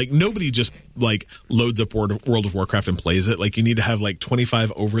 I mean, like nobody just like loads up World of Warcraft and plays it. Like you need to have like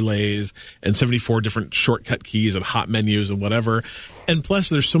 25 overlays and 74 different shortcut keys and hot menus and whatever. And plus,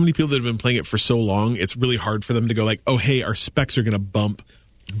 there's so many people that have been playing it for so long. It's really hard for them to go like, oh, hey, our specs are going to bump.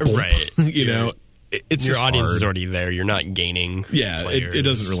 Right. It's your just audience hard. is already there. You're not gaining. Yeah, it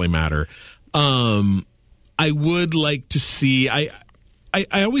doesn't really matter. I would like to see. I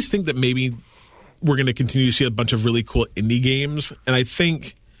always think that maybe we're going to continue to see a bunch of really cool indie games, and I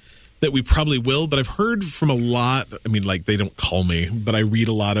think that we probably will, but I've heard from a lot, like they don't call me, but I read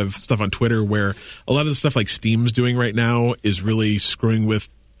a lot of stuff on Twitter where a lot of the stuff like Steam's doing right now is really screwing with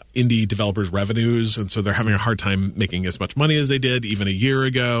indie developers' revenues, and so they're having a hard time making as much money as they did even a year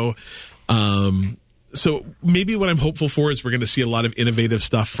ago. So maybe what I'm hopeful for is we're going to see a lot of innovative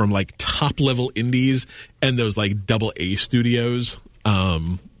stuff from like top-level indies and those like AA studios,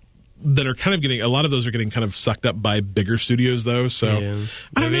 that are kind of getting, a lot of those are getting kind of sucked up by bigger studios though. So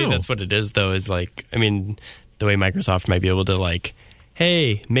I don't know. That's what it is though, is like, the way Microsoft might be able to like,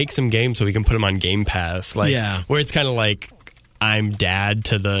 hey, make some games so we can put them on Game Pass. Like, where it's kind of like, I'm dad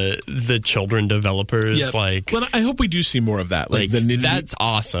to the children developers. Yeah. Like, well, I hope we do see more of that. Like the that's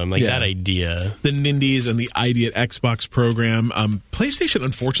awesome. Like that idea. The Nindies and the ID at Xbox program. PlayStation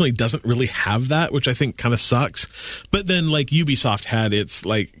unfortunately doesn't really have that, which I think kind of sucks. But then like Ubisoft had its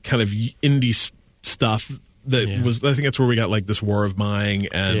like kind of indie stuff that was, I think that's where we got like this War of Mine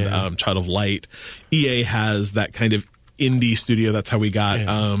and Child of Light. EA has that kind of indie studio. That's how we got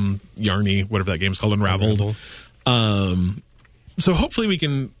Yarny, whatever that game's called, Unraveled. So hopefully we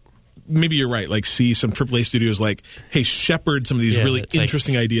can, maybe you're right, like see some AAA studios like, hey, shepherd some of these really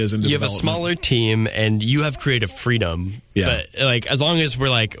interesting ideas into development. You have a smaller team and you have creative freedom. Yeah. But like, as long as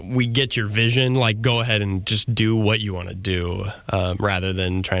we're like, we get your vision, like go ahead and just do what you want to do, rather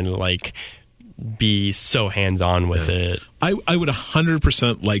than trying to like be so hands-on with it. I would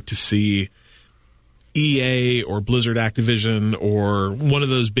 100% like to see EA or Blizzard Activision or one of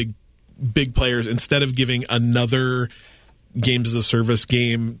those big players, instead of giving another games as a service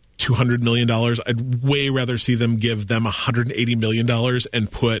game $200 million, I'd way rather see them give them $180 million and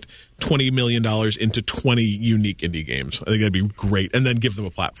put $20 million into 20 unique indie games. I think that'd be great. And then give them a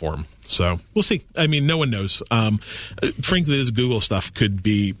platform. So we'll see. No one knows. Frankly, this Google stuff could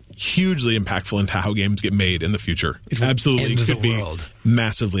be hugely impactful into how games get made in the future. Absolutely. It could be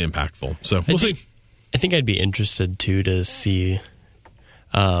massively impactful. So we'll see. I think I'd be interested too to see,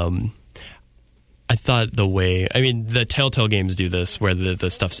 I thought the Telltale games do this where the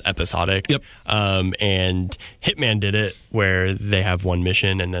stuff's episodic. Yep. And Hitman did it where they have one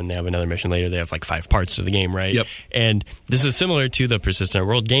mission and then they have another mission later. They have like 5 parts to the game, right? Yep. And this is similar to the Persistent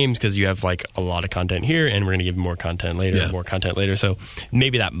World games because you have like a lot of content here and we're going to give more content later, more content later. So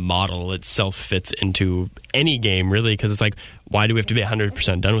maybe that model itself fits into any game really, because it's like, why do we have to be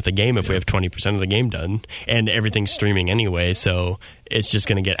 100% done with the game if we have 20% of the game done? And everything's streaming anyway, so it's just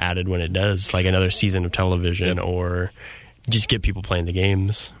going to get added when it does, like another season of television or just get people playing the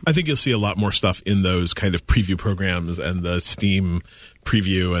games. I think you'll see a lot more stuff in those kind of preview programs and the Steam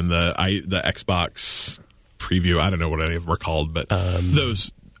preview and the Xbox preview. I don't know what any of them are called, but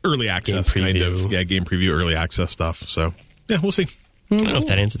those early access kind of game preview, early access stuff. So, yeah, we'll see. I don't know if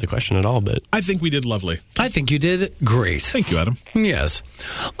that answered the question at all, but I think we did lovely. I think you did great. Thank you, Adam. Yes.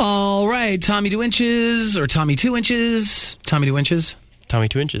 All right, Tommy 2 inches or Tommy 2 inches? Tommy 2 inches? Tommy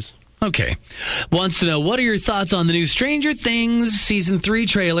 2 inches. Okay. Wants to know, what are your thoughts on the new Stranger Things Season 3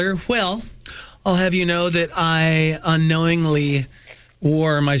 trailer? Well, I'll have you know that I unknowingly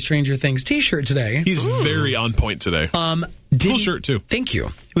wore my Stranger Things t-shirt today. He's very on point today. Cool shirt, too. Thank you.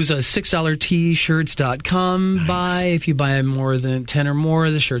 It was a $6 tshirts.com buy. If you buy more than 10 or more,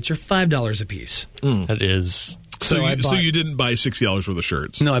 the shirts are $5 a piece. That is... So you didn't buy $60 worth of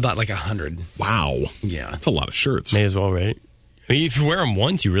shirts? No, I bought like 100. Wow. Yeah. That's a lot of shirts. May as well, right? I mean, if you wear them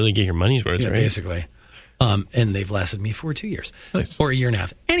once, you really get your money's worth, right? Basically. And they've lasted me for 2 years. Nice. Or a year and a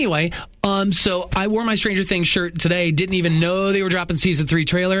half. Anyway, so I wore my Stranger Things shirt today. Didn't even know they were dropping Season 3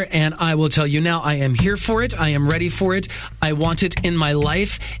 trailer. And I will tell you now, I am here for it. I am ready for it. I want it in my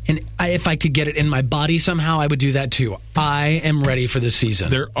life. And if I could get it in my body somehow, I would do that too. I am ready for this season.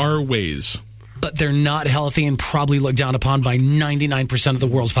 There are ways. But they're not healthy and probably looked down upon by 99% of the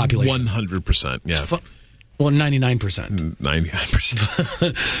world's population. 100%, yeah. Well, 99%.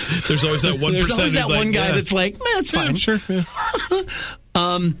 99%. There's always that 1%. There's always that like, one guy that's like, that's fine. Yeah, sure.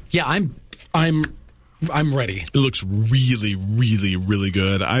 Yeah. I'm ready. It looks really, really, really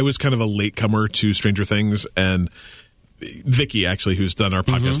good. I was kind of a latecomer to Stranger Things, and Vicky, actually, who's done our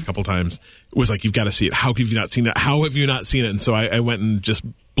podcast a couple times, was like, "You've got to see it. How have you not seen it? How have you not seen it?" And so I went and just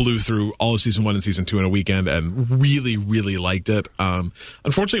blew through all of season 1 and season 2 in a weekend, and really, really liked it.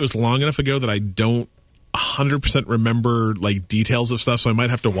 Unfortunately, it was long enough ago that I don't 100% remember like details of stuff, so I might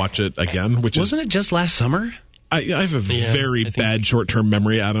have to watch it again. Wasn't it just last summer? I have a very bad short-term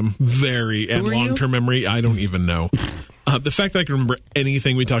memory, Adam. And long-term memory, I don't even know. The fact that I can remember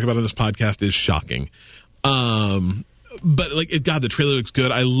anything we talk about on this podcast is shocking. But God, the trailer looks good.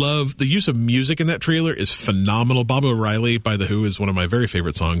 I love the use of music in that trailer is phenomenal. Bob O'Reilly by The Who is one of my very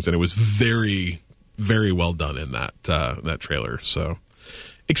favorite songs, and it was very, very well done in that trailer. So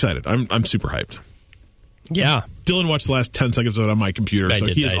excited! I'm super hyped. Yeah. Dylan watched the last 10 seconds of it on my computer, so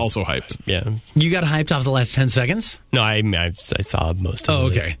he is also hyped. Yeah. You got hyped off the last 10 seconds? No, I saw most of it. Oh,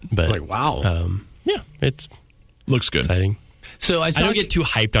 okay. But, like, wow. Yeah, it looks good. Exciting. So I don't get too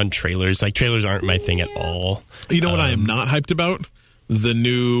hyped on trailers. Like, trailers aren't my thing at all. You know what I am not hyped about? The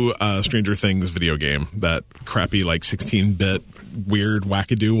new Stranger Things video game. That crappy, 16-bit, weird,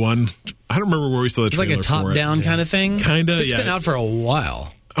 wackadoo one. I don't remember where we saw the trailer for it. It's like a top-down kind of thing? Kinda, It's been out for a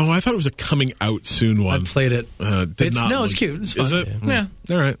while. Oh, I thought it was a coming out soon one. I played it. It's cute. It's fun. Is it? Yeah.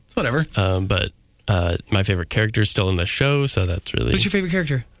 All right. It's whatever. But my favorite character is still in the show, so that's really... What's your favorite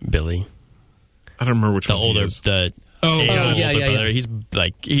character? Billy. I don't remember which one he is. The older brother. He's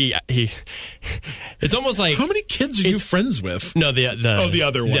like... he. It's almost like... How many kids are you friends with? No, the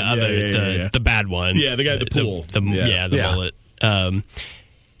other one. The bad one. Yeah, the guy at the pool. The mullet.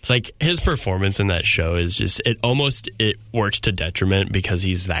 Like, his performance in that show is just, it works to detriment because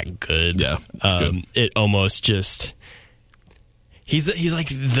he's that good. Yeah, good. It almost just, he's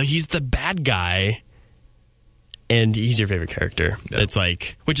the bad guy, and he's your favorite character. Yeah. It's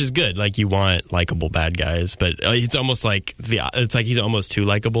like, which is good. Like, you want likable bad guys, but it's almost like he's almost too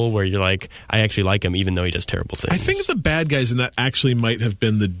likable, where you're like, I actually like him even though he does terrible things. I think the bad guys in that actually might have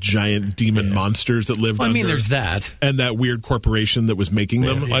been the giant demon monsters that lived under. there's that. And that weird corporation that was making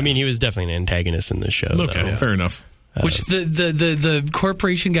them. Well, he was definitely an antagonist in the show. Okay, fair enough. Which the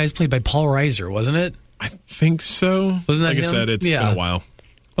corporation guy's played by Paul Reiser, wasn't it? I think so. Wasn't that like him? I said, it's been a while.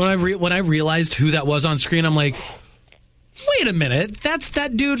 When I realized who that was on screen, I'm like, wait a minute, that's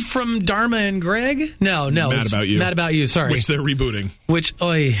that dude from Dharma and Greg? No. Mad About You. Mad About You, sorry. Which they're rebooting.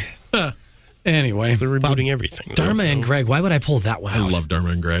 Anyway. They're rebooting everything. Dharma and Greg, why would I pull that one out? I love Dharma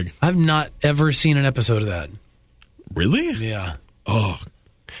and Greg. I've not ever seen an episode of that. Really? Yeah. Oh,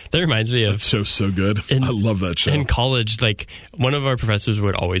 that reminds me of... That show's so good. I love that show. In college, one of our professors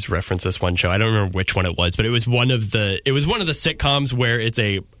would always reference this one show. I don't remember which one it was, but it was one of the sitcoms where it's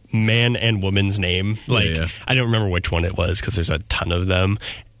a man and woman's name. I don't remember which one it was because there's a ton of them.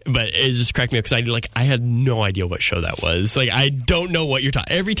 But it just cracked me up because I had no idea what show that was. I don't know what you're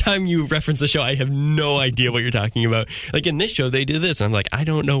talking. Every time you reference a show, I have no idea what you're talking about. In this show, they did this, and I'm like, I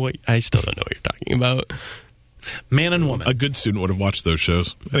still don't know what you're talking about. Man and woman. A good student would have watched those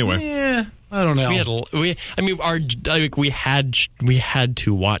shows. Anyway. Yeah, I don't know. We had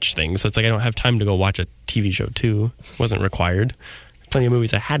to watch things. So it's I don't have time to go watch a TV show too. It wasn't required. Plenty of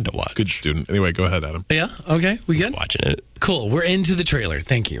movies I had to watch. Good student. Anyway, go ahead, Adam. Yeah? Okay. We good? Watching it. Cool. We're into the trailer.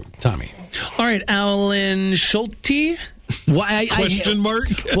 Thank you, Tommy. All right, Alan Schulte. Question mark?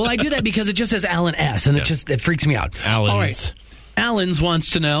 Well, I do that because it just says Alan S, and it freaks me out. Alan's. All right. Alan's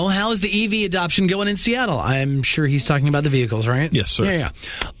wants to know, how is the EV adoption going in Seattle? I'm sure he's talking about the vehicles, right? Yes, sir. Yeah.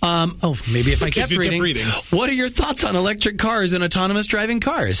 Maybe if I kept you kept reading. reading. What are your thoughts on electric cars and autonomous driving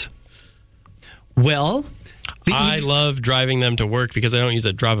cars? Well, I love driving them to work because I don't use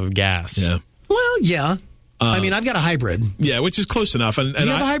a drop of gas. Yeah. Well, yeah. I've got a hybrid. Yeah, which is close enough. And Do you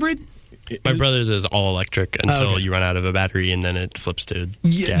have a hybrid? My brother's is all electric until you run out of a battery, and then it flips to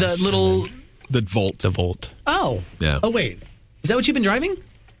gas. The little... The Volt. The Volt. Oh. Yeah. Oh, wait. Is that what you've been driving?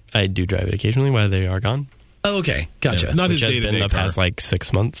 I do drive it occasionally while they are gone. Oh, okay. Gotcha. Yeah, not Which his has been day-to-day the car. past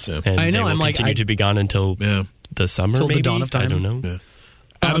 6 months. Yeah. And I know, they will I'm like, continue to be gone until the summer, Till the maybe? dawn of time. I don't know. Yeah.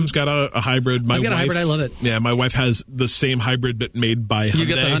 Adam's got a hybrid. I've got a hybrid. I love it. Yeah, my wife has the same hybrid, but made by Hyundai. You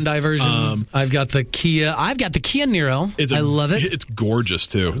got the Hyundai version. I've got the Kia. I've got the Kia Niro. I love it. It's gorgeous,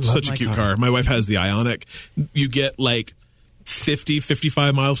 too. It's such a cute car. My wife has the Ioniq. You get 50,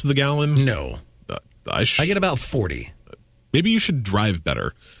 55 miles to the gallon. No. I get about 40. Maybe you should drive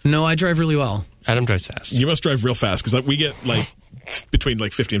better. No, I drive really well. Adam drives fast. You must drive real fast because we get between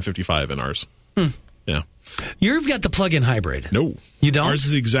 50 and 55 in ours. Yeah. You've got the plug-in hybrid. No. You don't? Ours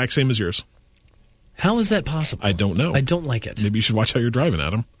is the exact same as yours. How is that possible? I don't know. I don't like it. Maybe you should watch how you're driving,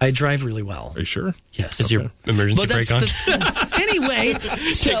 Adam. I drive really well. Are you sure? Yes. Is your emergency brake on? Anyway,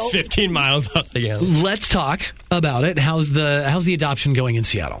 Takes 15 miles off the gallon. Let's talk about it. How's the adoption going in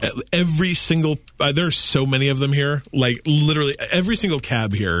Seattle? Every single there's so many of them here. Literally every single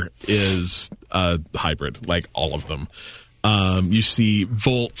cab here is hybrid. All of them. You see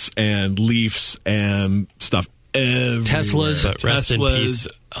Volts and Leafs and stuff everywhere. Teslas. But rest in peace,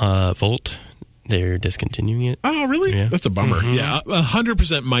 Volt. They're discontinuing it. Oh, really? Yeah. That's a bummer. Mm-hmm. Yeah,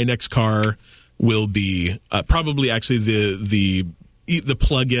 100% my next car will be probably actually the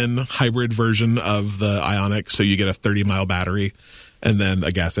plug-in hybrid version of the Ioniq. So you get a 30-mile battery, and then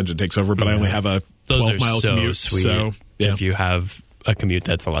a gas engine takes over. But I only have a 12-mile commute. Sweet So yeah. If you have a commute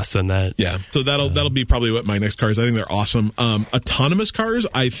that's less than that. Yeah, so that'll be probably what my next car is. I think they're awesome. Autonomous cars,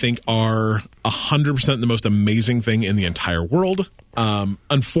 I think, are 100% the most amazing thing in the entire world.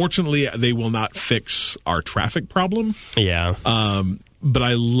 Unfortunately, they will not fix our traffic problem. Yeah. But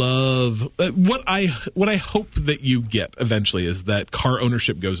I love what I hope that you get eventually is that car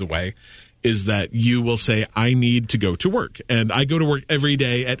ownership goes away. Is that you will say, I need to go to work. And I go to work every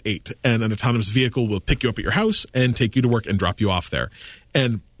day at 8. And an autonomous vehicle will pick you up at your house and take you to work and drop you off there.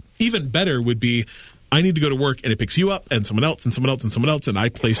 And even better would be, I need to go to work and it picks you up and someone else and someone else and someone else. And I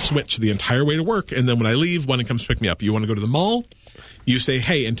play switch the entire way to work. And then when I leave, one comes to pick me up. You want to go to the mall? You say,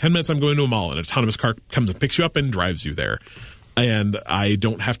 hey, in 10 minutes I'm going to a mall. An autonomous car comes and picks you up and drives you there. And I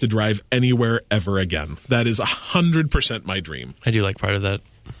don't have to drive anywhere ever again. That is 100% my dream. I do like part of that.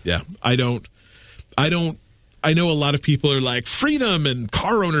 Yeah, I know a lot of people are like freedom and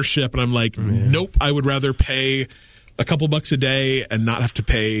car ownership. And I'm like, nope, I would rather pay a couple bucks a day and not have to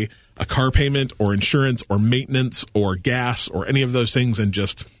pay a car payment or insurance or maintenance or gas or any of those things. And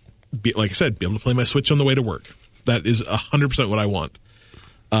just be, like I said, be able to play my switch on the way to work. That is 100% what I want.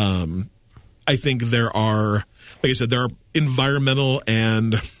 I think there are, like I said, there are environmental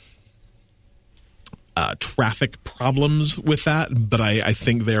and traffic problems with that, but I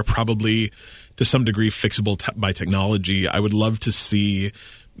think they're probably to some degree fixable by technology. I would love to see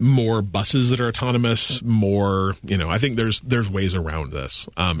more buses that are autonomous, more, I think there's ways around this.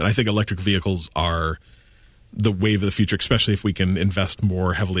 And I think electric vehicles are the wave of the future, especially if we can invest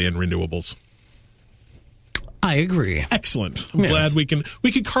more heavily in renewables. I agree. Excellent. I'm glad we could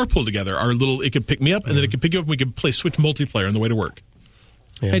carpool together. It could pick me up and then it could pick you up and we could play Switch multiplayer on the way to work.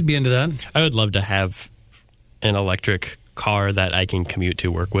 Yeah. I'd be into that. I would love to have an electric car that I can commute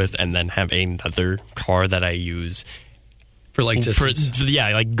to work with and then have another car that I use for distance.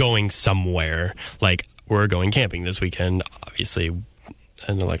 Going somewhere. Like we're going camping this weekend. Obviously,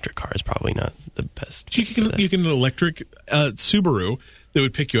 an electric car is probably not the best. You can an electric Subaru that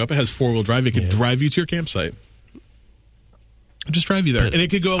would pick you up. It has 4-wheel drive. It could drive you to your campsite. Just drive you there, and it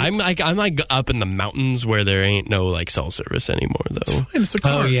could go. I'm up in the mountains where there ain't no cell service anymore, though. It's fine. It's a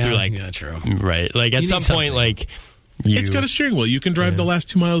car. Oh yeah, through, true. Right, at some point, it's got a steering wheel. You can drive the last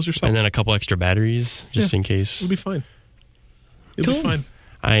 2 miles yourself, and then a couple extra batteries just in case. It'll be fine. It'll be fine.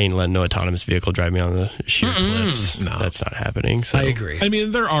 I ain't letting no autonomous vehicle drive me on the sheer cliffs. No, that's not happening. So. I agree. I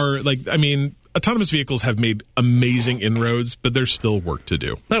mean, there are autonomous vehicles have made amazing inroads, but there's still work to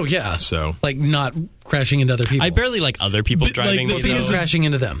do. Oh yeah, so not crashing into other people. I barely like other people driving. The thing is crashing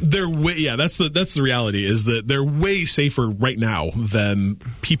into them. They're that's the reality is that they're way safer right now than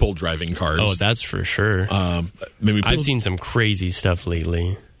people driving cars. Oh, that's for sure. I've seen some crazy stuff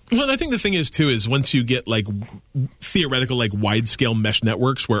lately. Well, I think the thing is, too, is once you get, theoretical, wide-scale mesh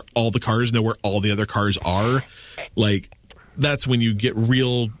networks where all the cars know where all the other cars are, that's when you get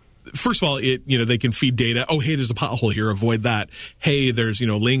real. First of all, they can feed data. Oh, hey, there's a pothole here, avoid that. Hey, there's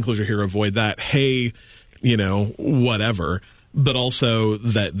lane closure here, avoid that. Hey, whatever. But also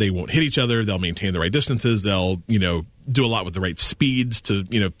that they won't hit each other. They'll maintain the right distances. They'll do a lot with the right speeds. To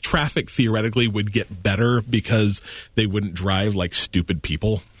traffic theoretically would get better because they wouldn't drive like stupid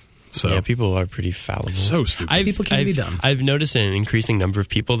people. So yeah, people are pretty fallible. So stupid. People can be dumb. I've noticed an increasing number of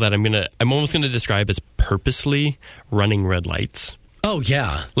people that I'm almost gonna describe as purposely running red lights. Oh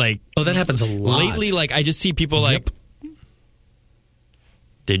yeah, that happens a lot lately. Like I just see people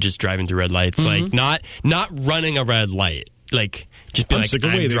they're just driving through red lights, like not running a red light, like just be I'm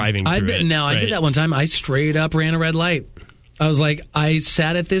driving through it. Now I did that one time. I straight up ran a red light. I was like, I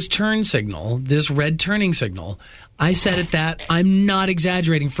sat at this turn signal, this red turning signal. I sat at that. I'm not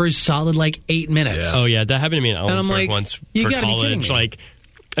exaggerating, for a solid 8 minutes. Yeah. Oh yeah, that happened to me in Ellensburg once for college.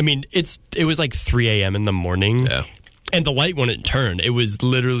 It was 3 a.m. in the morning. Yeah. And the light wouldn't turn. It was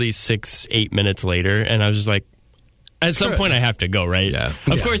literally 6-8 minutes later, and I was just like, at some point I have to go, right? Yeah.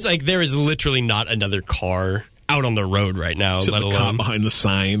 Of course, there is literally not another car out on the road right now. Let alone the cop behind the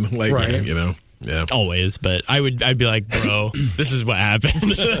sign, right. Yeah. Always, but I'd be like, bro, this is what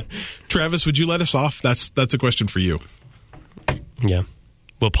happened. Travis, would you let us off? That's a question for you. Yeah.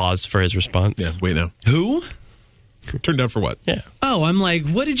 We'll pause for his response. Yeah, wait now. Who? Turned down for what? Yeah. Oh, I'm like,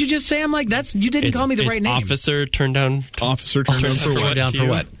 what did you just say? I'm like, you didn't call me the right name. Officer turned down. Officer turned down for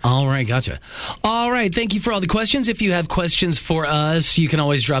what? All right, gotcha. All right, thank you for all the questions. If you have questions for us, you can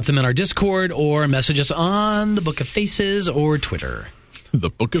always drop them in our Discord or message us on the Book of Faces or Twitter. The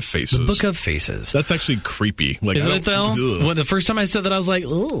Book of Faces. The Book of Faces. That's actually creepy. Isn't it, though? When the first time I said that, I was like,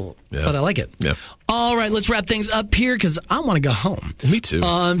 ooh. Yeah. But I like it. Yeah. All right, let's wrap things up here because I want to go home. Me too.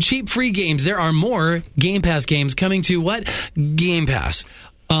 Cheap free games. There are more Game Pass games coming to what? Game Pass.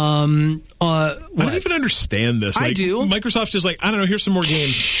 I don't even understand this. I do. Microsoft's just I don't know, here's some more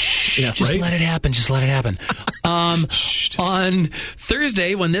games. Yeah, just let it happen. Just let it happen. On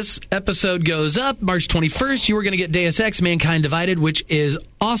Thursday, when this episode goes up, March 21st, you are going to get Deus Ex Mankind Divided, which is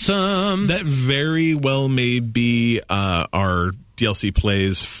awesome. That very well may be our DLC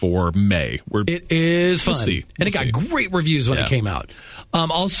plays for May. It is fun. We'll see. And it got great reviews when it came out.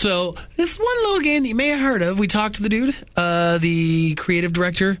 Also, this one little game that you may have heard of. We talked to the dude, the creative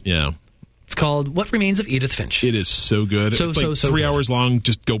director. Yeah. It's called What Remains of Edith Finch. It is so good. So 3 hours long.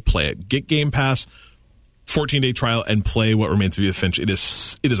 Just go play it. Get Game Pass, 14-day trial, and play What Remains of Edith Finch. It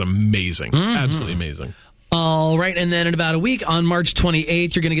is amazing. Mm-hmm. Absolutely amazing. All right. And then in about a week, on March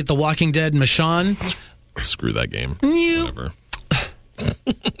 28th, you're going to get The Walking Dead Michonne. Screw that game. Whatever.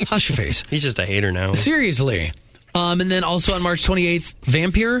 Hush your face. He's just a hater now. Seriously. And then also on March 28th,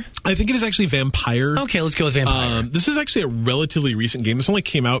 Vampire? I think it is actually Vampire. Okay, let's go with Vampire. This is actually a relatively recent game. This only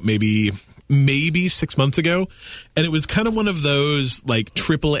came out maybe 6 months ago. And it was kind of one of those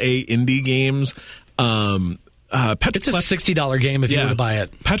AAA indie games. It's a $60 game if you were to buy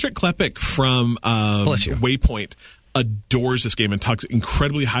it. Patrick Klepek from Waypoint adores this game and talks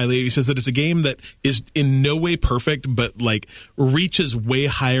incredibly highly. He says that it's a game that is in no way perfect, but reaches way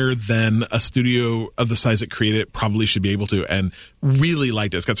higher than a studio of the size that created it probably should be able to, and really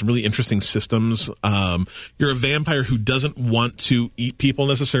liked it. It's got some really interesting systems. You're a vampire who doesn't want to eat people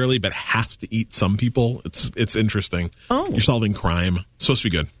necessarily, but has to eat some people. It's interesting. Oh. You're solving crime. It's supposed to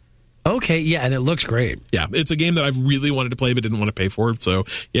be good. Okay, yeah, and it looks great. Yeah, it's a game that I've really wanted to play but didn't want to pay for, so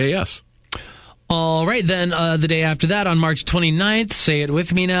yes. All right, then the day after that, on March 29th, say it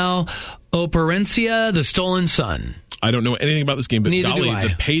with me now, Operencia, The Stolen Son. I don't know anything about this game, but Neither do I.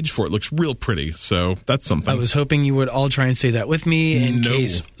 The page for it looks real pretty, so that's something. I was hoping you would all try and say that with me in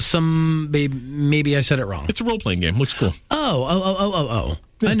case maybe I said it wrong. It's a role-playing game. Looks cool. Oh.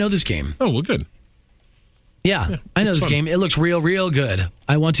 Yeah. I know this game. Oh, well, good. Yeah, I know this game. It looks real good.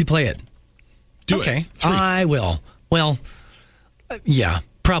 I want to play it. Do it. It's free. I will. Well, yeah,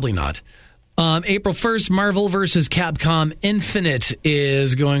 probably not. April 1st, Marvel vs. Capcom Infinite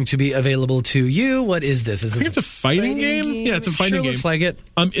is going to be available to you. What is this? I think it's a fighting game. Yeah, it's a fighting game. Looks like it.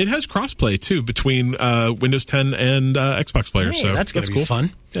 It has crossplay, too, between Windows 10 and Xbox players. Hey, so that's going to be cool.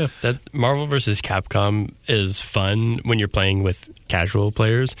 Fun. Yeah. That Marvel vs. Capcom is fun when you're playing with casual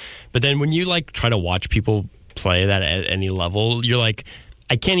players. But then when you try to watch people play that at any level, you're like,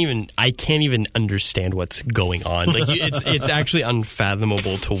 I can't even understand what's going on. It's actually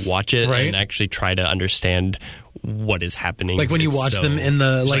unfathomable to watch it and actually try to understand what is happening. When you watch them in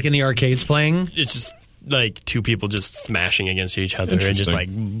the in the arcades playing, it's just two people just smashing against each other and just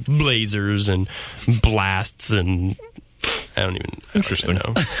blazers and blasts and I don't even know. Interesting.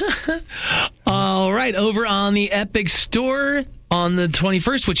 All right, over on the Epic Store, On the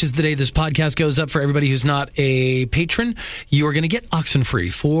 21st, which is the day this podcast goes up for everybody who's not a patron, you are going to get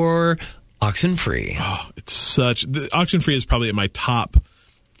Oxenfree for Oxenfree. Oh, Oxenfree is probably in my top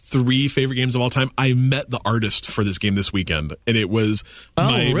 3 favorite games of all time. I met the artist for this game this weekend, and it was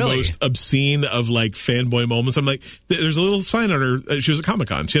my most obscene of like fanboy moments. I'm like, there's a little sign on her. She was at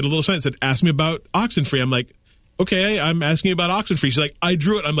Comic-Con. She had a little sign that said, "Ask me about Oxenfree." I'm like, okay, I'm asking you about Oxenfree. She's like, I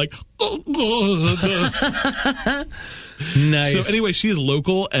drew it. I'm like, Nice. So anyway, she is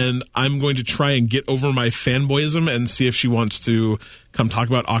local, and I'm going to try and get over my fanboyism and see if she wants to come talk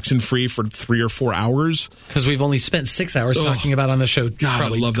about Oxenfree for 3 or 4 hours. Because we've only spent 6 hours talking about it on the show. God, I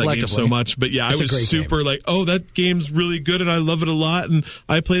love that game so much. But yeah, I was super like, oh, that game's really good, and I love it a lot. And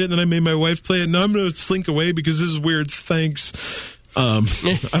I played it, and then I made my wife play it. Now I'm going to slink away because this is weird. Thanks. I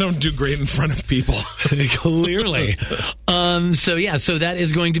don't do great in front of people. Clearly. So that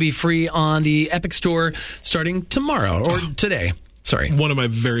is going to be free on the Epic Store starting tomorrow or today. Sorry. One of my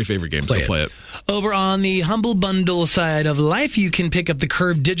very favorite games to play it. Over on the Humble Bundle side of life, you can pick up the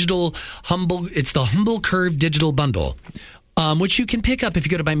Curve Digital Humble. It's the Humble Curve Digital Bundle, which you can pick up if you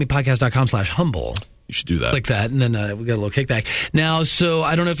go to buymepodcast.com/humble. You should do that. Click that, and then we got a little kickback. Now, so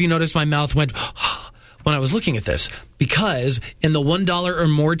I don't know if you noticed my mouth went when I was looking at this, because in the $1 or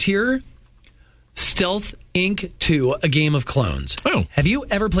more tier, Stealth Inc. 2, A Game of Clones. Oh. Have you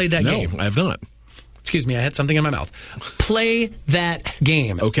ever played that game? No, I have not. Excuse me, I had something in my mouth. Play that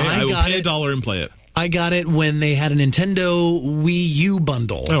game. Okay, I will pay $1 and play it. I got it when they had a Nintendo Wii U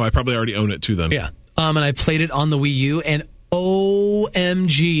bundle. Oh, I probably already own it too then. Yeah. And I played it on the Wii U, and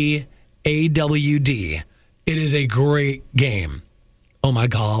OMG AWD. It is a great game. Oh, my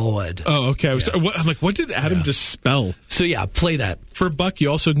God. Oh, okay. I'm like, what did Adam dispel? So, yeah, play that. For $1, you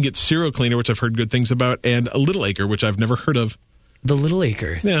also can get Serial Cleaner, which I've heard good things about, and A Little Acre, which I've never heard of. The Little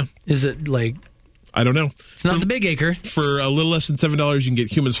Acre? Yeah. Is it like... I don't know. It's not the Big Acre. For a little less than $7, you can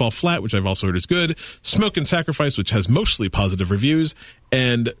get Humans Fall Flat, which I've also heard is good. Smoke and Sacrifice, which has mostly positive reviews.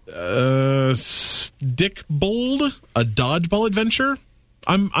 And Stick Bold, a dodgeball adventure.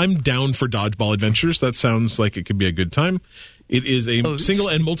 I'm down for dodgeball adventures. That sounds like it could be a good time. It is a single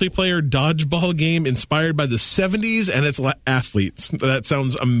and multiplayer dodgeball game inspired by the 70s, and it's athletes. That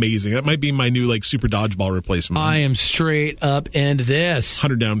sounds amazing. That might be my new super dodgeball replacement. I am straight up into this.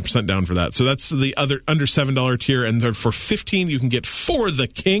 100% down for that. So that's the other under $7 tier, and for $15 you can get For the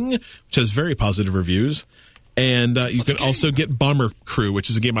King, which has very positive reviews. And you can also get Bomber Crew, which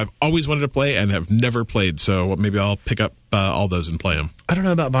is a game I've always wanted to play and have never played. So maybe I'll pick up all those and play them. I don't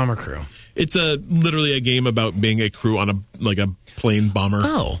know about Bomber Crew. It's literally a game about being a crew on a plane bomber.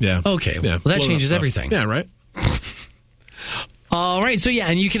 Oh, yeah. Okay. Yeah. Well, that changes everything. Yeah, right. All right. So yeah,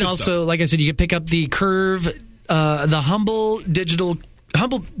 and you can also, like I said, you can pick up the Curve, the Humble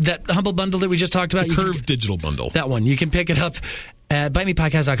bundle that we just talked about. The Curve Digital Bundle. That one. You can pick it up at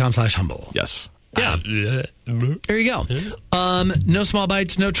buymepodcast.com/humble. Yes. Yeah. There you go. No small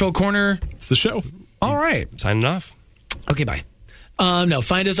bites, no troll corner. It's the show. All right. Signing off. Okay, bye. No,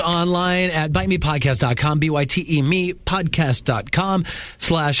 find us online at bytemepodcast.com, BYTE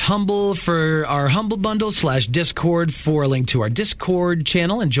podcast.com/humble for our Humble Bundle /Discord for a link to our Discord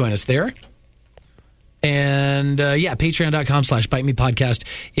channel, and join us there. And patreon.com/bytemepodcast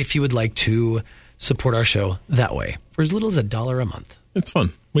if you would like to support our show that way for as little as $1 a month. It's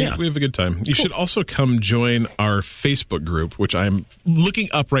fun. We have a good time. You should also come join our Facebook group, which I'm looking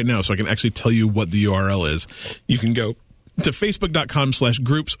up right now so I can actually tell you what the URL is. You can go to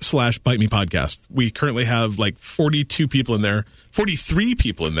facebook.com/groups/bytemepodcast. We currently have 42 people in there, 43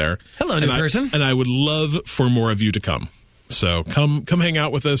 people in there. Hello, new person. And I would love for more of you to come. So come hang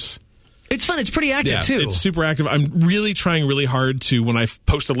out with us. It's fun. It's pretty active, too. It's super active. I'm really trying really hard to, when I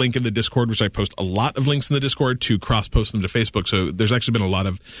post a link in the Discord, which I post a lot of links in the Discord, to cross-post them to Facebook. So there's actually been a lot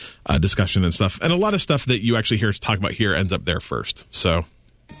of discussion and stuff. And a lot of stuff that you actually hear us talk about here ends up there first. So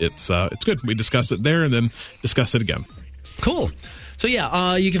it's good. We discussed it there and then discussed it again. Cool. So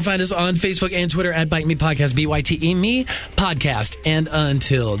you can find us on Facebook and Twitter at Bite Me Podcast, BYTE Me Podcast. And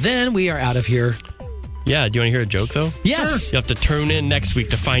until then, we are out of here. Yeah, do you want to hear a joke, though? Yes. You have to tune in next week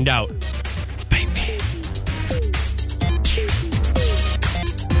to find out.